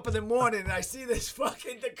wake up in the morning and I see this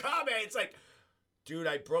fucking comment. It's like, dude,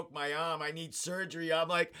 I broke my arm. I need surgery. I'm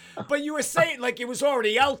like, but you were saying like it was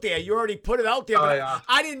already out there. You already put it out there. But yeah.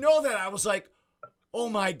 I didn't know that. I was like, oh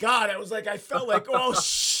my God. I was like, I felt like, oh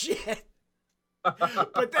shit.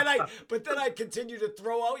 But then I continued to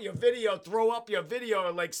throw up your video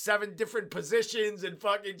in like 7 different positions and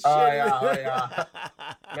fucking shit. Oh yeah.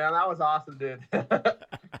 Man, that was awesome, dude.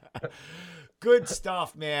 Good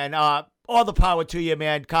stuff, man. All the power to you,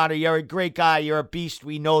 man. Connor, you're a great guy. You're a beast.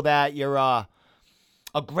 We know that. You're a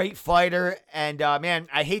great fighter, and man,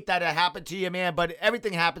 I hate that it happened to you, man. But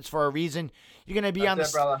everything happens for a reason. You're gonna be you're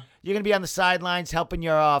gonna be on the sidelines helping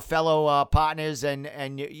your fellow partners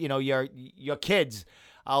and your kids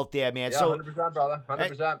out there, man. Yeah, so 100%, brother,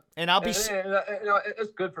 100%. And I'll be.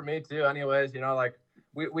 It's good for me too. Anyways, like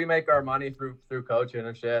we make our money through coaching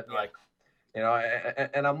and shit. And like,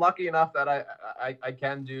 and I'm lucky enough that I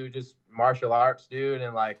can do just martial arts, dude,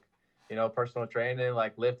 and like, personal training,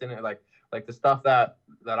 like lifting, like the stuff that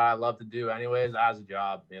I love to do anyways as a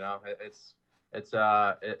job. It's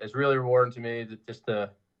really rewarding to me to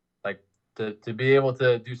be able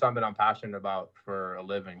to do something I'm passionate about for a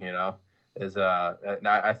living. I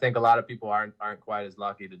think a lot of people aren't quite as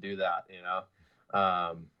lucky to do that.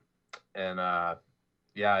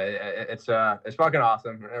 It's fucking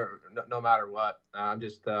awesome. No matter what, I'm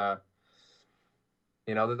just the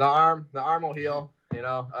arm will heal.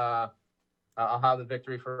 I'll have the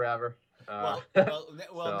victory forever.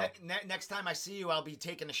 Next time I see you, I'll be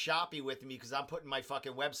taking a Shopee with me because I'm putting my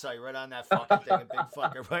fucking website right on that fucking thing, big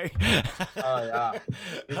fucker, right? Oh yeah,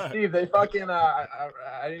 Steve. They fucking I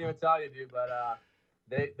didn't even tell you, dude, but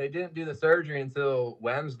they didn't do the surgery until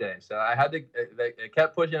Wednesday, so I had to. They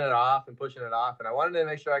kept pushing it off, and I wanted to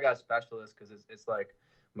make sure I got a specialist because it's like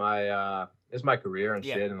it's my career and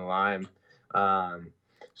shit in the line.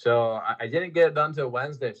 So I didn't get it done till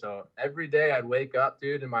Wednesday. So every day I'd wake up,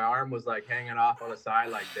 dude, and my arm was like hanging off on the side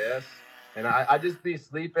like this. And I'd just be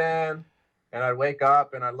sleeping, and I'd wake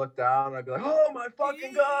up and I'd look down and I'd be like, oh my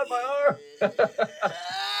fucking God, my arm.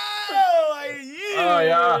 Oh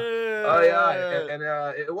yeah. And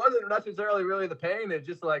it wasn't necessarily really the pain. It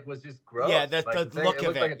just was just gross. Yeah, the look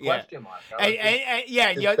of it. Like a question mark. And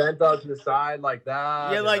you're bent out to the side like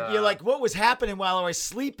that. You're like, what was happening while I was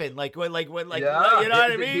sleeping? Like, you know what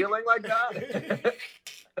I mean? Feeling like that.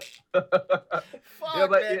 Fuck,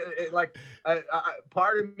 man.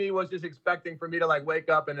 Part of me was just expecting for me to wake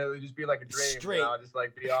up and it would just be like a dream. Straight. Just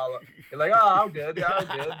be all like, oh, I'm good. Yeah, I'm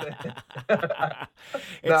good.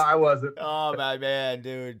 No, I wasn't. Oh my man,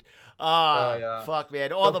 dude. Fuck,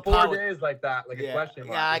 man. All the 4 power. days like that, a question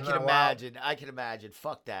mark. Yeah, I can imagine. I can imagine.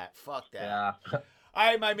 Fuck that. Yeah. All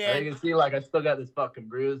right, my man. You can see I still got this fucking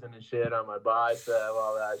bruising and shit on my bicep,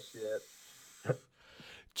 all that shit.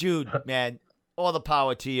 Jude, man. All the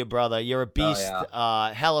power to you, brother. You're a beast.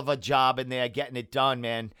 Hell of a job in there getting it done,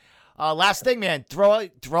 man. Last thing, man. Throw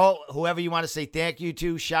whoever you want to say thank you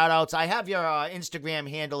to, shout outs. I have your Instagram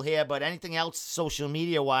handle here, but anything else social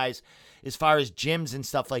media wise, as far as gyms and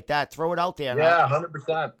stuff like that, throw it out there. Yeah,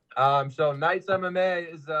 100%. So Knights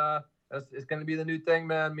MMA is going to be the new thing,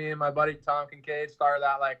 man. Me and my buddy Tom Kincaid started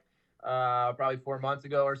that probably 4 months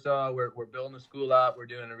ago or so. We're building the school up. We're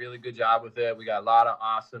doing a really good job with it. We got a lot of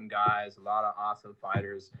awesome guys, a lot of awesome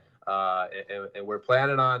fighters, and we're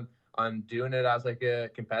planning on doing it as a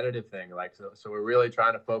competitive thing. So we're really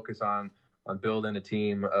trying to focus on building a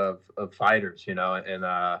team of fighters, and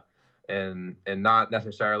not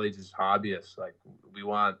necessarily just hobbyists. We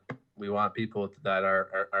want people that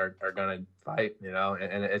are going to fight,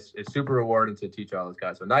 and it's super rewarding to teach all those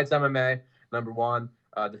guys. So Knights MMA, number 1.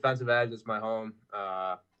 Defensive Edge is my home.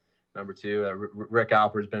 Number 2, Rick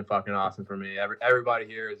Alpert's been fucking awesome for me. Everybody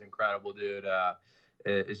here is incredible, dude.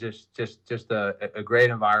 It's just a great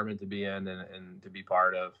environment to be in and to be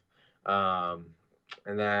part of.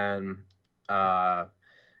 And then, SLS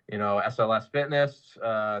Fitness,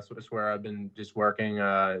 it's where I've been just working,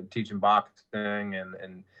 teaching boxing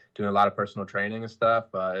and doing a lot of personal training and stuff.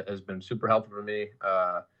 It has been super helpful for me.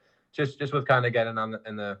 Just with kind of getting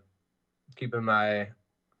in the keeping my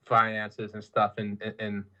finances and stuff in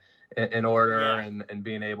order, and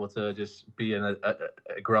being able to just be a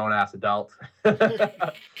grown ass adult. Having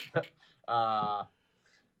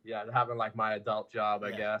my adult job,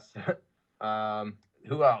 I guess.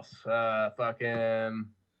 Who else?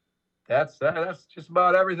 That's just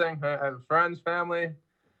about everything. Friends, family,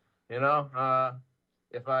 you know.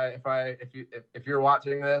 If you're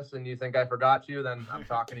watching this and you think I forgot you, then I'm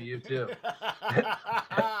talking to you too.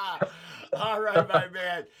 All right, my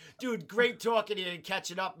man. Dude, great talking to you and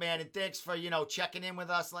catching up, man. And thanks for, checking in with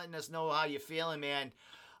us, letting us know how you're feeling, man.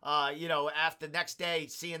 After the next day,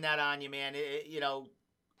 seeing that on you, man, our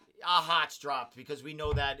hearts dropped because we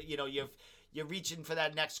know that, you're reaching for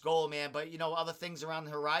that next goal, man. But, other things around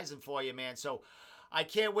the horizon for you, man. So I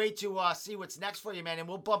can't wait to see what's next for you, man. And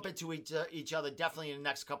we'll bump into each other definitely in the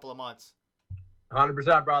next couple of months.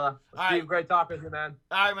 100%, brother. All Steve, right. great talking to you, man.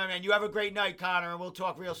 All right, my man. You have a great night, Connor, and we'll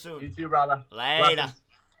talk real soon. You too, brother. Later. Blessings.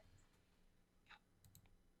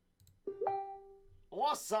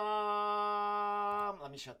 Awesome.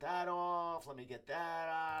 Let me shut that off. Let me get that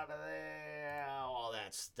out of there. All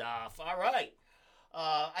that stuff. All right.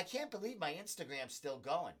 I can't believe my Instagram's still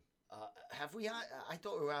going. Have we? I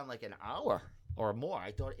thought we were on like an hour or more.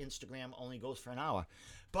 I thought Instagram only goes for an hour.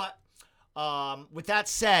 But with that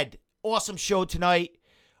said, awesome show tonight.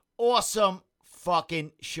 Awesome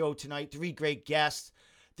fucking show tonight. 3 great guests.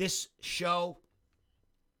 This show,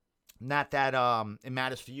 not that it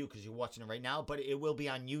matters for you because you're watching it right now, but it will be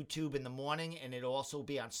on YouTube in the morning, and it'll also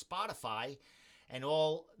be on Spotify and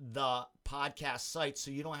all the podcast sites,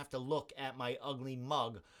 so you don't have to look at my ugly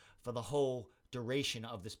mug for the whole duration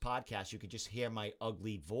of this podcast. You could just hear my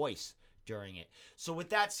ugly voice during it. So with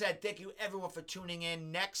that said, thank you everyone for tuning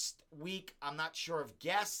in. Next week, I'm not sure of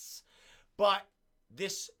guests, but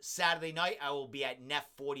this Saturday night, I will be at NEF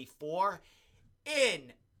 44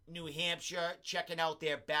 in New Hampshire, checking out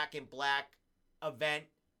their Back in Black event.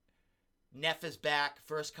 NEF is back,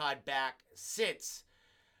 first card back since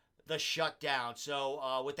the shutdown.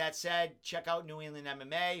 So with that said, check out New England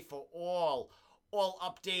MMA for all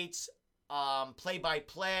updates,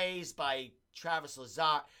 play-by-plays by Travis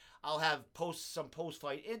Lazat. I'll have some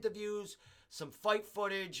post-fight interviews, some fight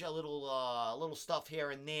footage, a little stuff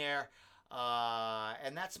here and there.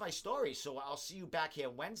 And that's my story. So I'll see you back here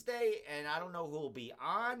Wednesday, and I don't know who will be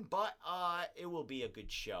on, but it will be a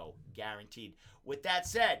good show, guaranteed. With that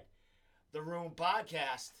said, The Room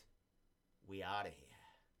Podcast, we out of here.